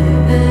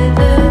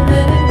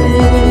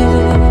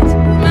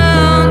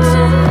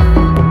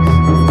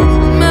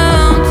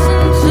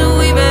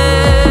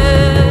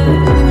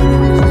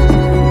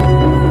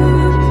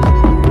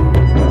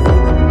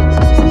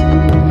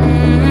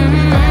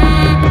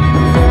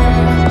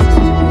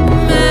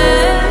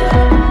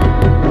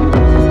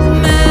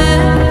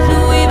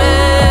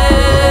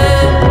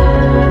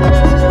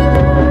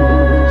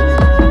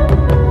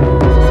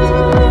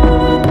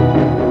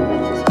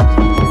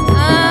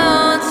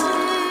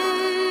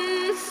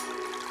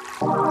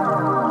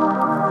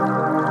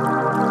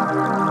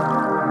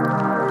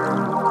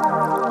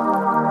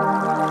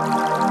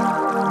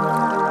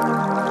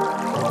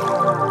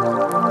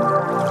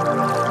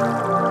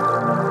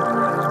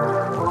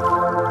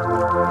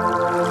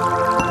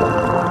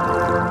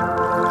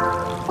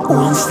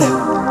 One step,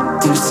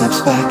 two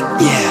steps back,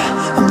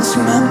 yeah, I'm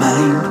losing my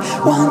mind.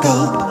 One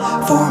gulp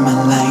for my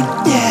line,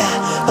 yeah,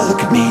 but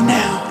look at me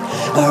now.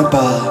 Our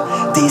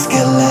bodies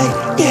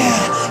collide, yeah,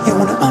 you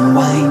wanna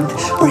unwind,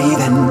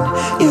 breathe in,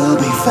 you'll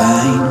be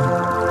fine.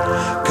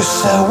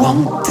 Cause I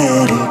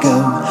wanted to go,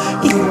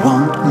 you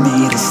want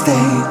me to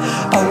stay.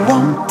 I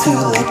want to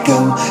let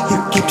go, you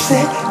keep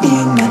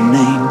saying my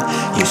name.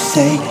 You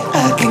say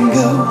I can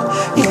go,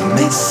 you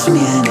miss me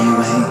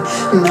anyway.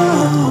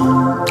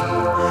 No,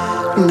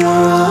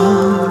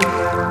 no,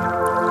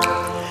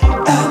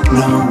 I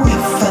know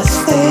if I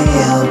stay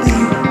I'll be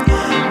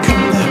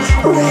come the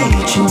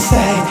rage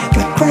inside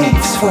that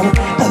craves for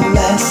a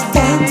last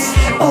dance.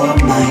 All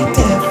my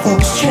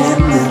devils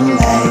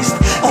channelized,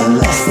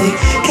 unless they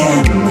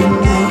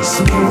canonize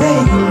me,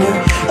 rainer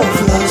of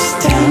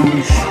lost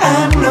town.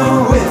 I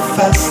know if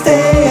I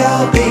stay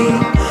I'll be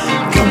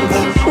come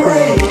the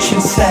rage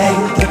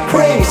inside that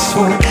craves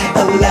for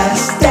a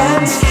last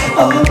dance.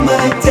 All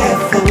my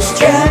devils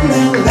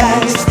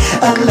channelized,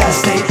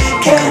 unless they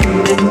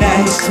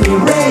canonize me,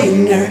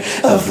 rainer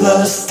of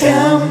lost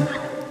town.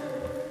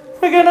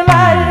 We're gonna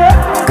light it up.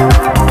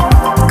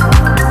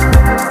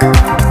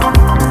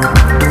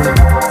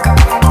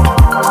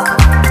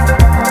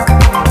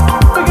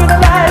 We're gonna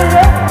light it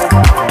up.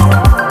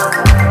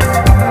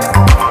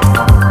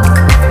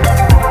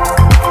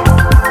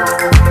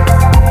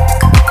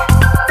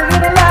 We're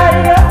gonna light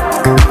it up.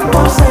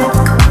 One step,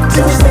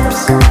 two steps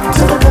to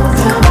the goal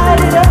down.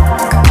 Light it up.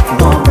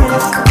 One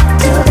breath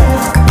to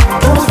death.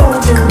 Goes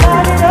forward to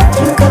light it up.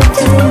 To come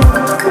to you.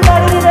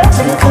 Light it up.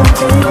 To come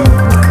to you.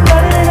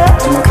 Light it up.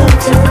 To come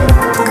to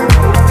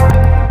you.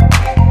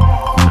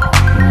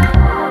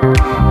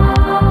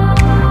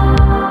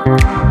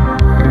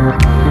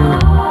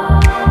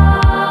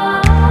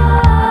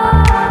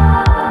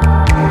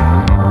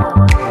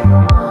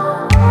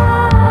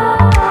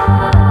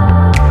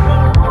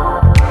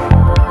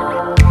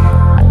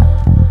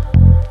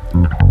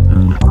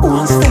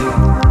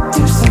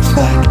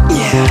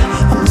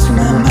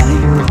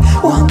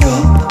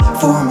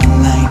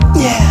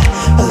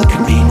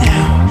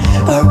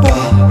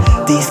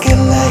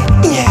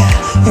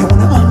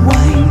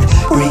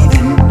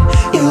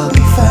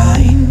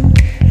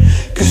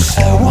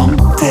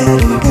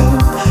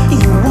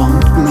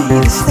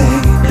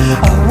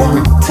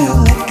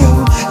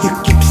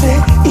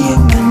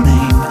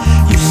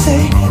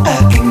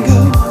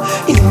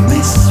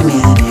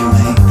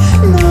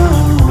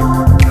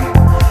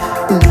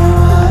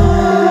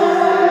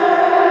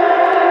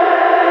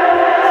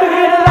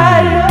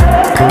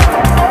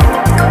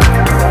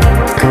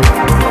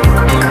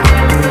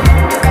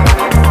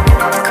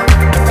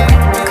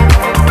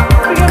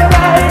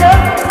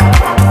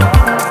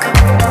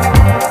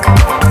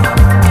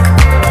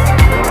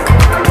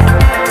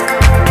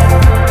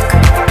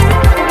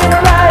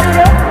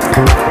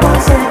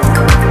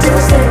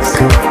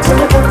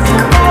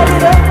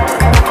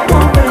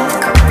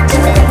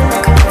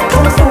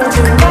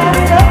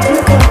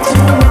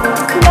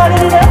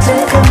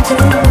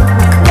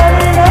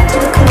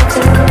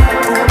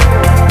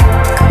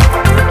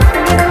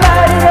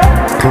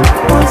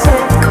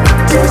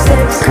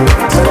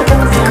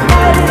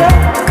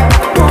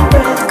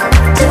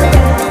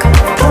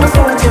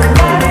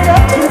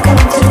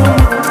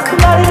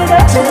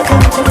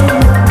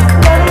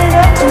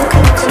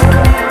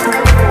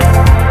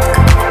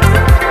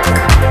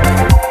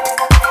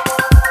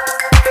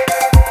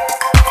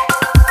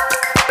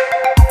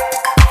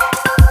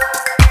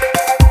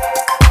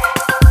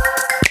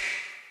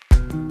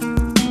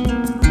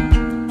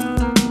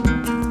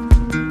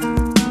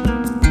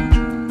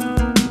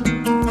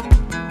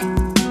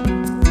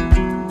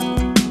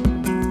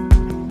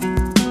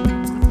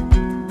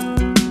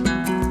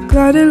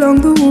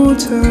 around the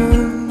water,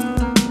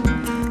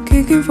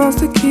 kicking fast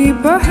to keep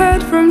her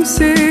head from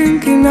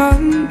sinking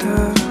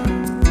under.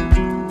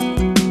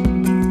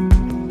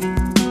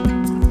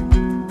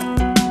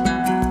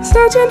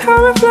 Searching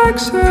her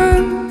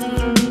reflection,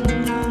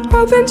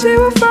 hoping she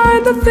will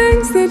find the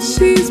things that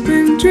she's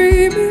been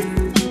dreaming.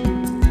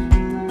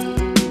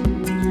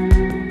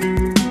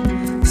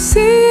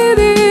 See it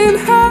in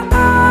her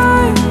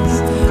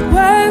eyes,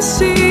 where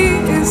she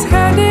is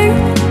heading,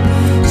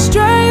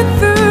 straight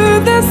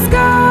through the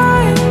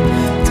sky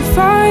to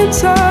find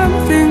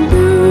something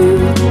new.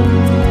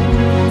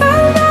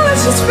 And now that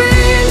she's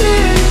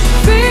feeling,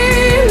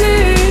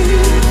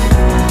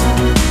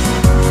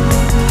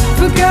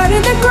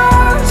 forgetting the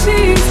ground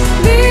she's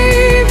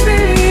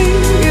leaving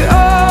it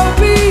all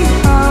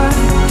behind.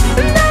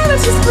 And now that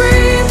she's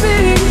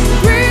breathing,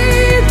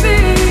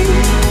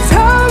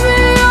 tell me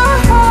you're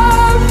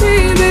happy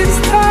this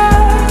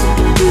time.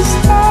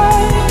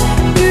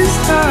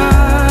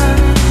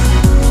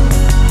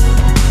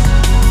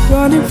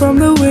 Running from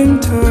the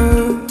winter,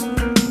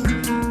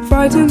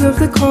 frightened of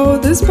the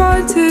cold that's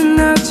biting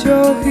at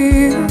your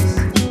heels.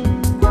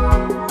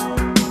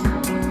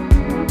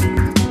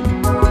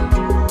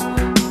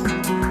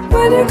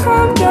 When you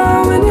come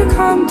down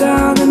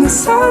and the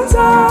sun's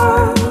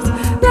out,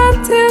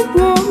 let it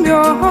warm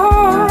your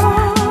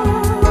heart.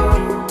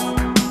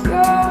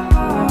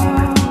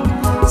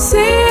 See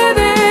it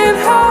in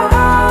her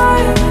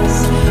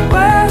eyes,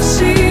 where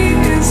she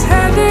is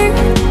heading,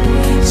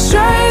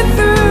 straight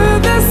through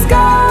the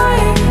sky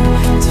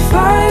to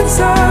find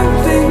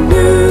something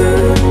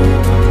new.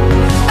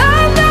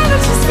 And now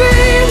that she's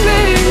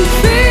feeling,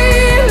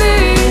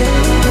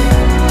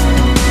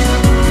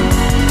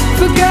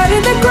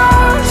 forgetting the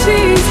ground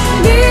she's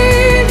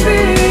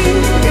leaving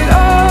it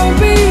all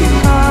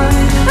behind.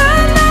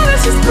 And now that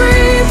she's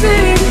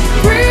breathing,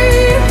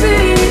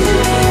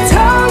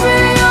 tell me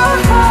you're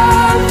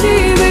happy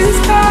this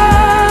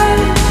time.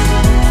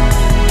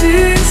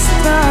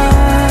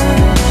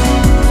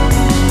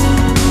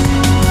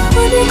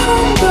 When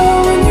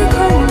you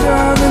come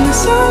down and the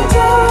sun's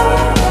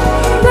out,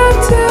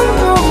 let it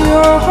warm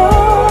your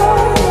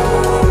heart.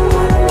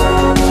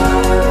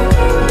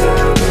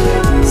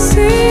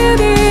 See it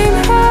in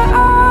her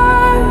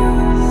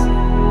eyes,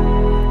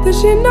 that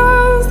she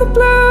knows the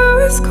blue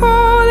is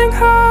calling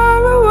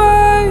her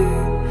away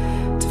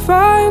to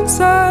find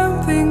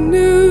something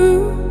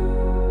new.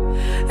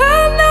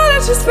 And now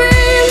that she's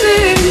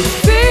feeling,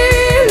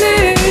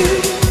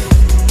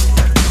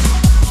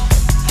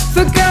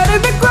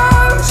 forgetting the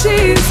ground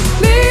she's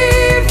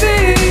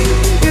leaving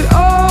it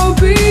all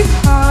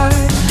behind.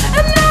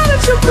 And now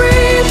that you're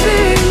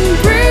breathing,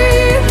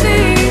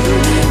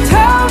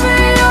 tell me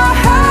you're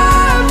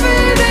happy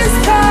this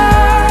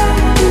time.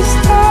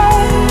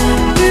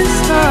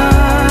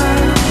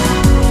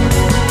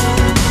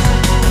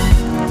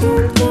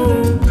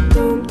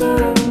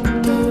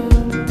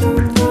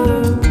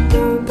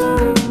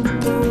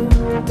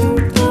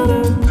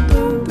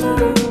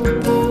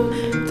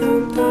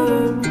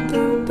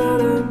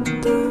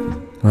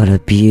 What a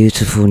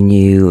beautiful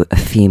new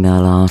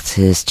female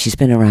artist. She's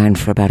been around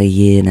for about a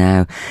year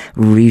now.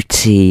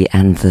 Ruti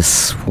and the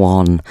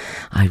Swan.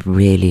 I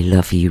really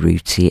love you,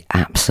 Ruti.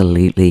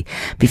 Absolutely.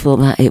 Before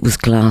that, it was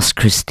Glass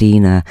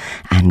Christina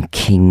and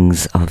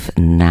Kings of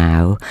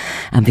Now.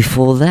 And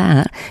before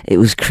that, it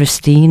was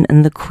Christine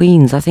and the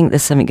Queens. I think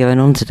there's something going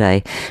on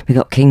today. We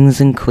got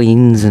Kings and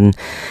Queens and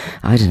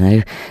I don't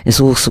know. It's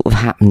all sort of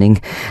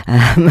happening.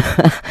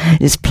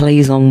 It's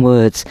plays on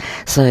words.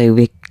 So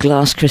we're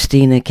Glass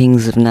Christina,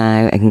 Kings of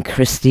Now, and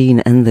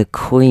Christine and the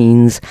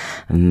Queens,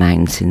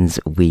 Mountains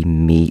We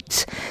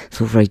Meet.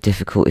 It's all very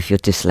difficult if you're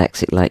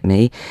dyslexic like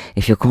me.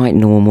 If you're quite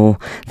normal,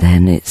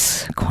 then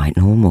it's quite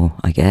normal,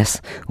 I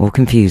guess, or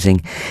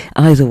confusing.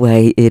 Either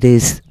way, it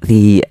is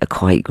the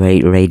Quite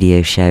Great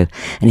radio show.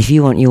 And if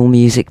you want your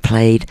music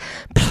played,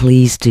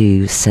 please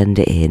do send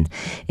it in.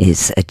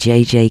 It's a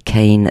JJ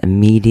Kane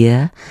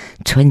Media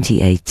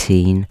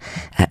 2018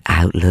 at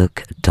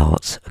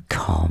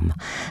outlook.com.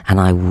 And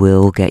I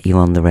will get you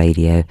on the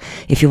radio.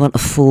 If you want a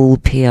full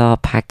PR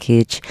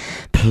package,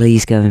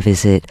 please go and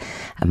visit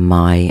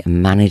my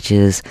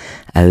managers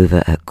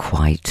over at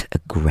Quite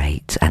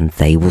Great and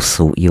they will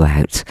sort you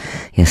out.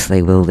 Yes,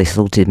 they will. They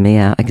sorted me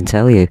out, I can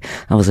tell you.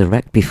 I was a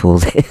wreck before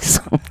this.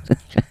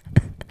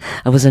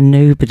 I was a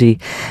nobody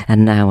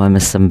and now I'm a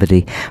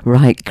somebody.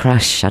 Right,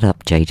 Crash, shut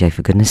up, JJ,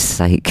 for goodness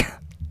sake.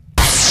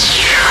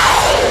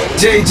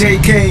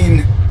 JJ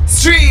Kane,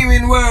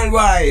 streaming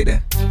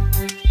worldwide.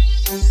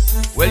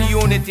 Well,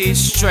 unity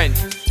is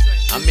strength.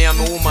 And me and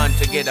my woman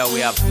together, we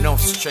have no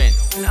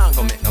strength. Now I'm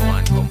gonna make no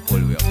one come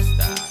pull we up,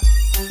 star.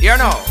 You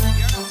know?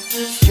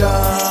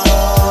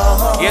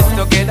 Strong. Yes,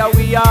 together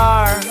we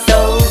are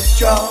So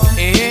strong.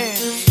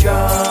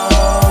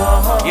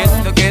 Strong. Yes,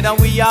 together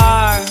we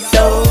are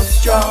So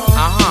strong.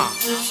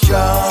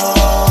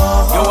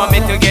 Strong. You and me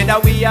together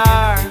we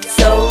are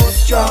So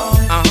strong.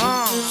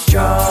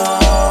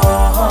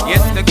 Strong.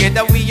 Yes,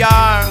 together we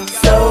are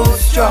So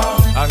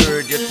strong. I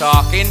heard you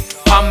talking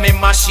from me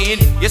machine.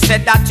 You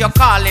said that you're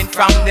calling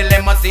from the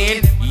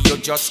limousine. You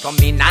just come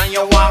in and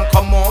you want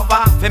come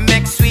over. Fi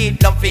make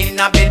sweet love in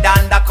a bed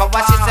undercover.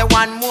 She say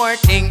one more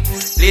thing,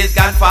 please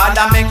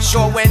Godfather, make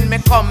sure when me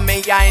come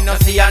me I no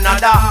see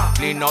another.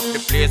 Clean up the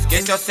place,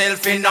 get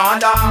yourself in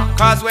order.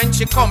 Cause when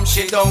she come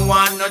she don't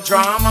want no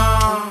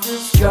drama.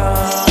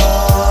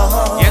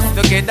 Strong. Yes,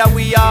 together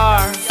we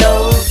are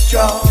so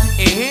strong.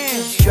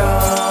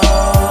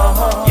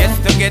 Strong. Yes,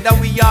 together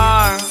we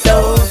are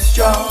so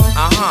strong.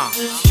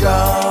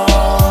 Strong.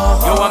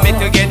 You want me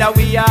together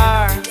we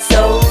are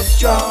so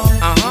strong.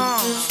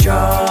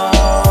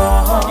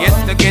 Strong. Yes,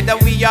 together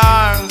we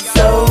are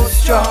so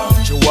strong.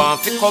 You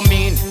want to come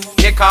in,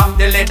 take off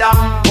the leather.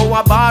 Go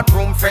a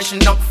bathroom,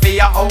 freshen up for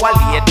your hour.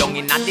 Lay down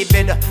in the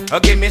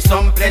bed, give me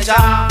some pleasure.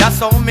 That's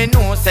how me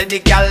know, say the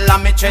gal a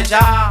me treasure.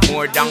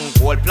 More than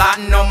gold,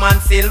 platinum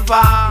and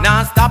silver.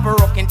 Now stop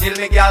rocking till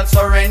me gal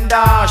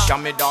surrender. Show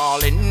me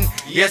darling,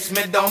 yes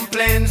me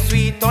dumpling.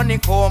 Sweet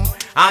honeycomb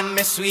and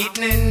me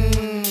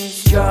sweetening.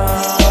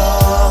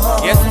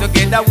 Strong. Yes,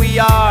 together we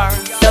are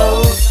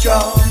so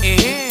strong.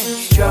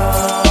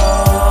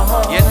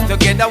 Strong. Yes,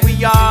 together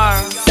we are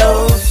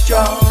so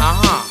strong.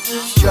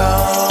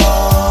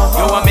 Strong.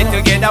 You want me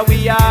together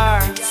we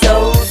are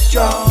so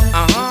strong.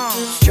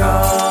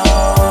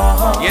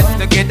 Strong. Yes,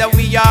 together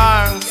we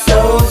are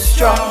so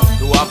strong.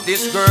 To have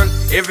this girl,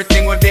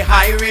 everything will be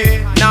high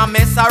rate. Now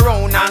mess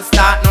around and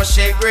start no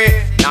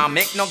shaggy. Now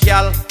make no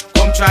gal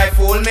come try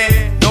fool me.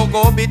 No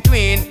go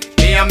between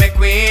me and me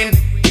queen.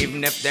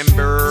 Even if them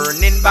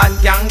burning bad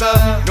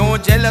gangle. No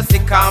jealousy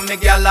cause me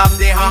gal have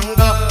the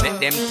hunger. Make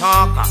them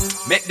talk,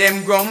 make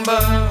them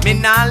grumble. Me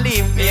nah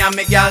leave me and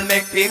me gal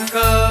make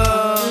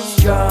pickles.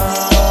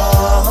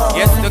 Strong.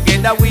 Yes,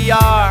 together we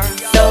are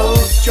so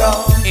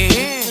strong.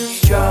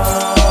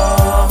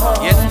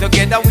 Strong. Yes,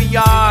 together we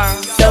are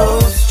so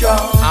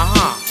strong.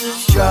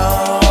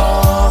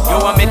 Strong. You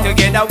want me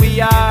together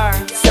we are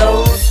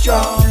so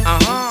strong.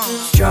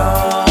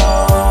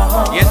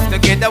 Strong. Yes,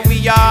 together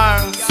we are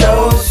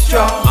so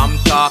strong. I'm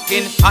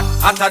talking hot,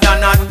 hotter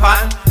than hot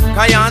pot.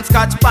 Cayenne,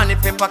 scotch, panny,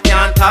 pepper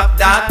can't top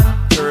that.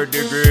 3rd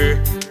degree,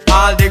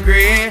 all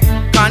degree.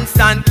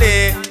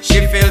 Constantly,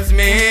 she fills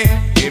me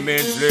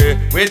immensely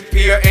with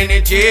pure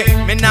energy.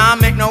 Me nah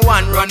make no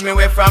one run me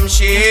away from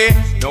she.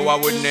 No, I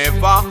would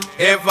never,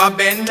 ever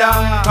bend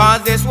her.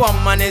 Cause this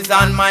woman is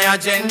on my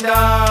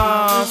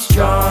agenda.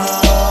 Strong.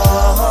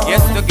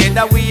 Yes,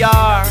 together we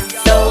are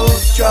so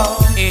strong.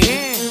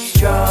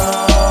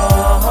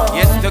 Strong.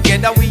 Yes,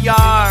 together we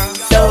are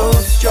so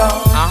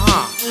strong.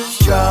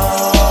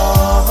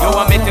 Strong. You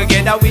want me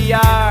together we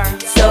are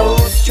so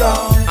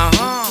strong.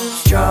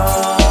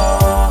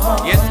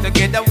 Strong. Yes,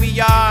 together we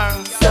are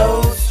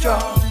so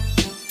strong.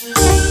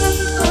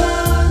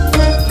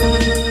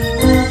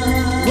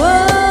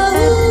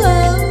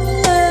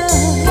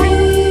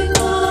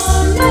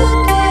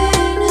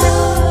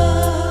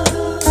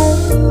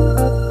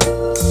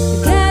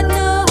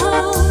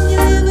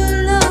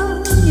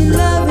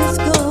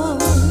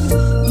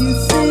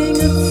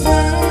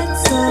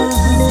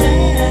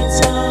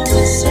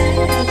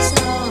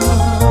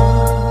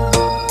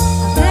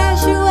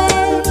 Pass you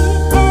away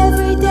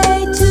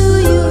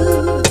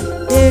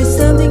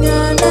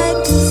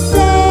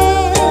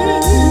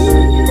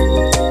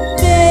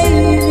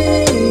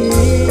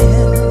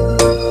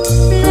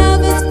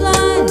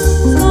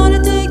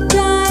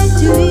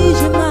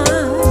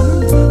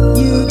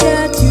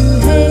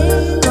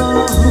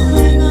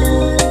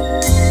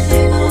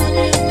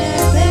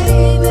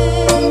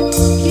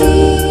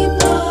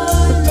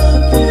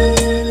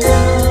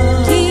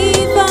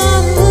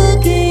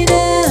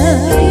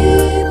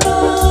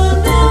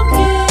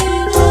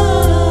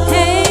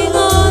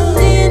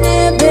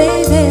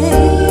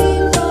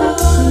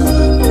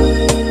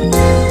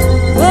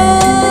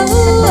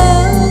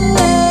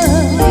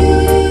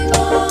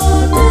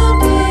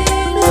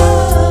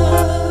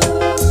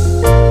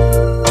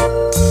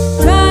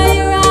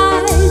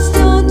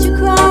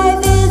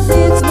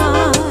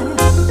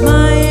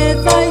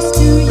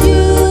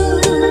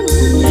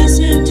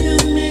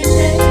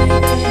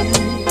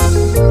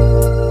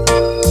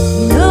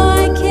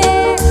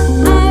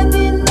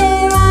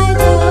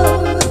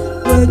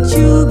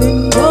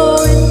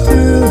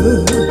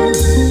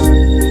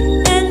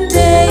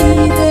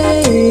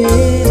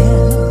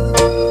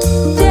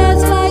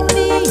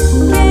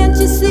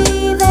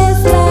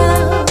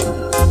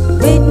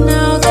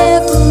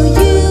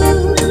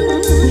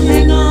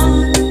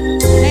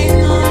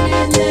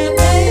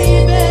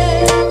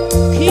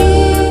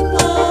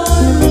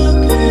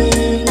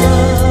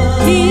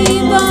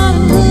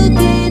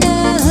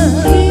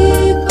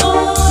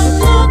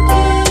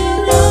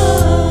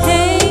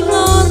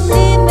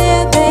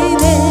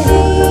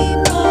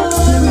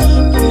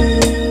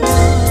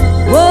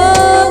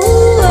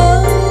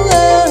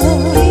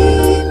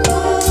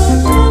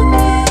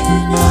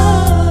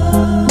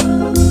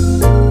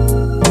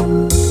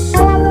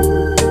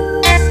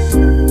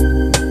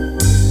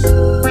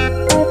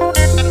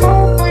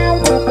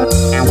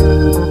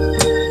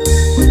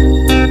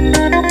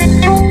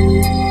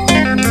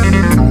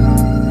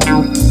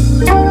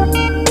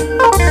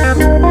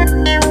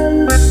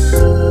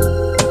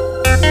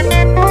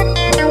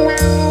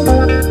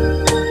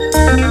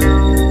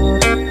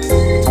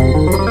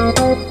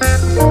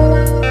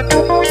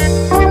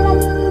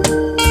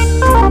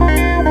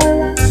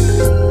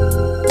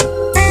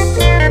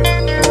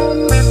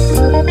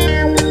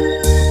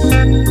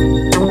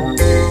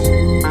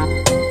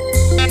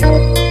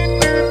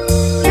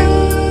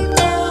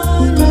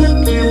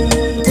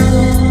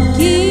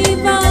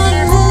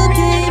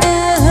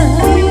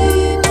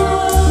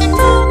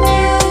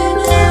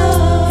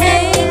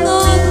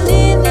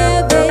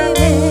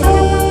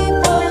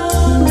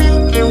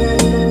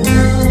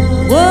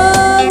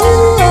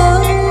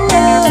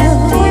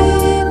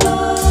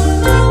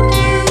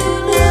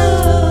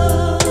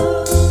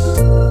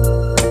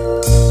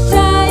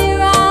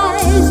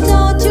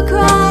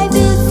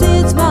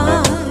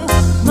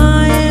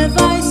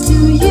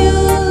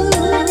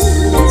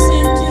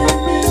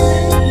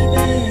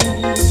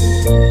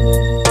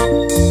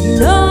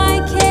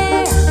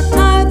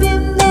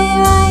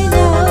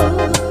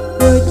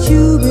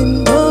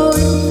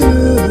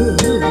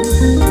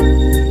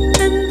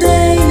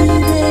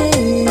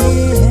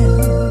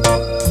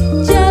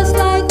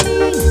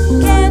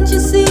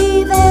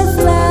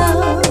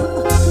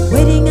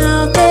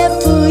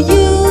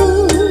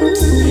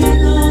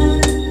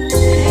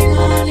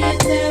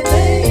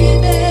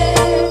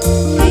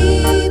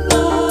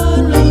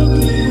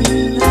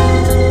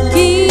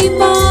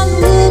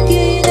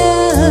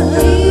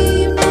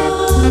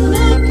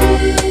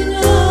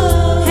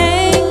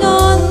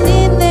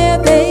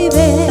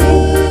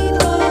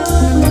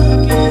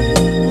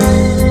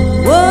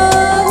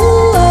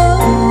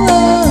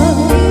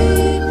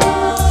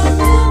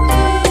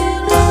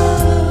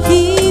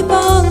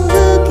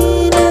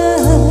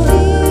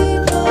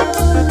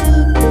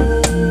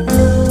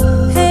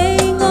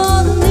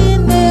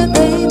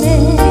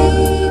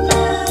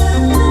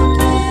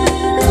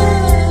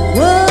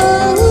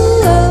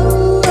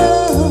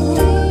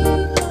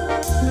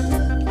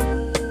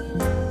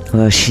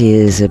Well, she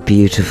is a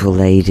beautiful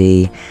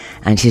lady,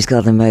 and she's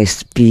got the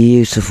most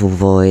beautiful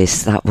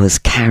voice. That was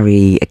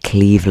Carrie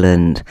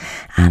Cleveland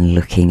and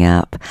Looking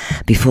Up.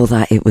 Before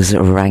that, it was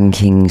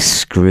Rankin,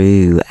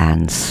 Scroo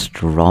and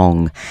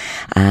Strong.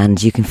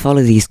 And you can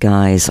follow these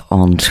guys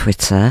on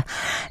Twitter.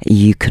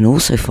 You can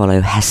also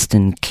follow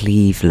Heston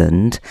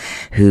Cleveland,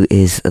 who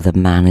is the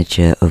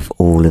manager of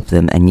all of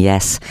them. And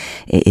yes,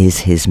 it is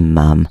his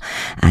mum,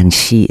 and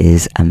she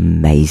is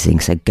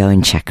amazing. So go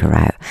and check her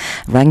out.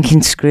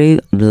 Rankin,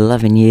 Scroo, I'm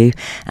loving you,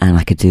 and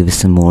I could do with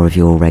some more of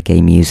your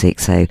reggae music,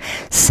 so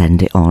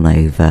send it on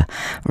over.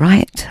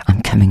 Right,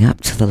 I'm coming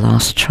up to the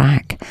last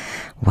track.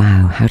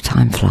 Wow, how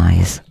time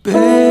flies. Baby,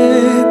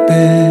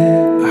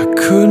 I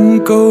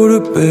couldn't go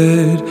to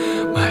bed.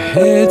 My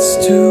head's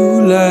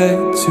too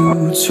light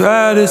to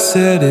try to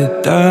set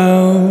it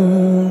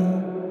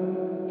down.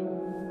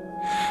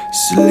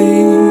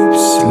 Sleep,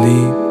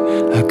 sleep,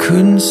 I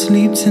couldn't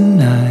sleep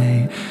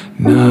tonight.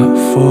 Not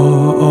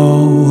for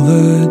all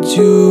the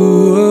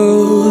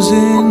jewels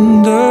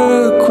in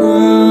the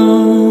crown.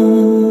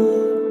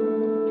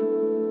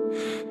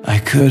 I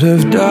could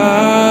have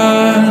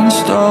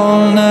danced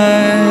all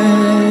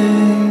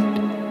night.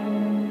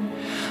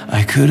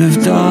 I could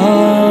have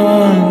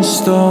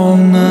danced all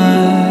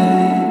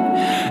night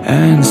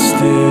and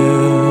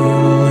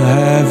still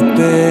have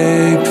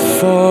begged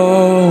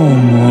for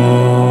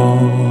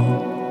more.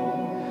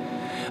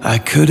 I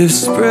could have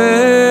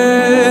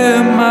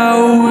spread my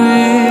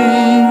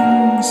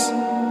wings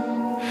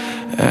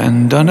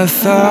and done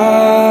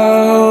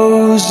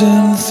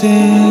 1,000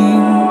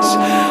 things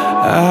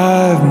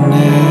I've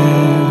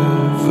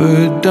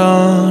never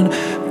done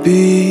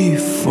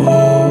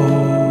before.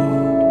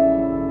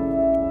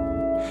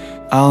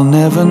 I'll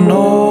never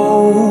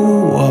know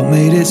what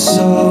made it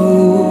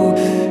so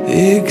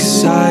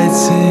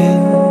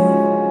exciting,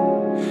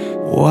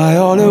 why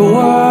all at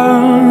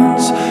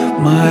once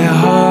my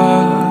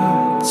heart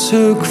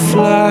took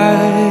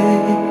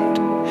flight.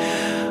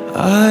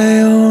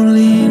 I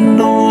only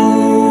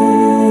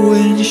know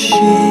when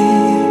she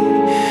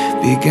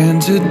began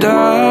to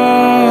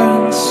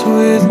dance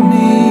with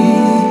me.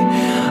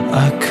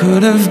 I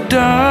could have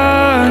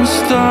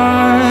danced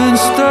all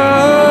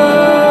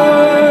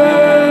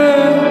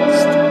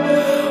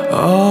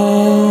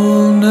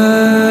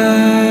night.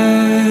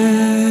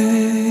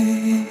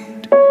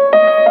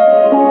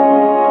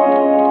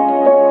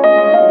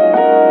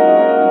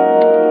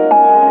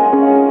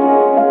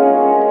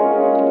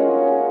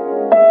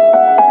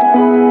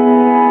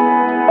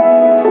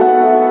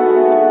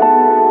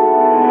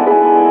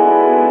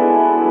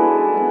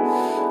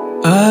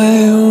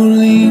 I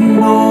only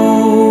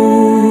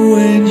know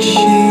when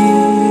she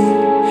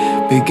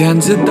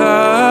began to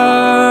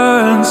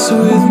dance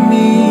with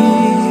me.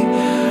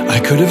 I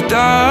could have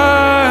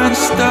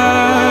danced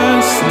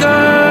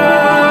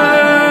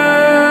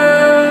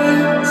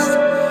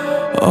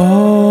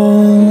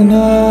all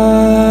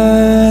night.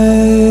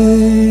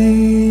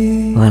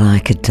 Well, I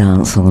could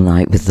dance all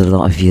night with a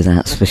lot of you,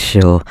 that's for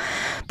sure.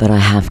 But I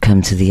have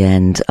come to the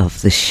end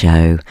of the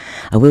show.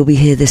 I will be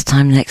here this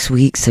time next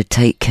week, so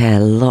take care,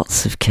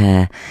 lots of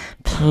care.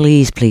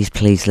 Please, please,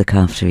 please look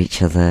after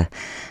each other,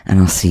 and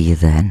I'll see you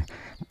then.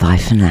 Bye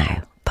for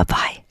now.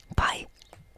 Bye-bye. Bye.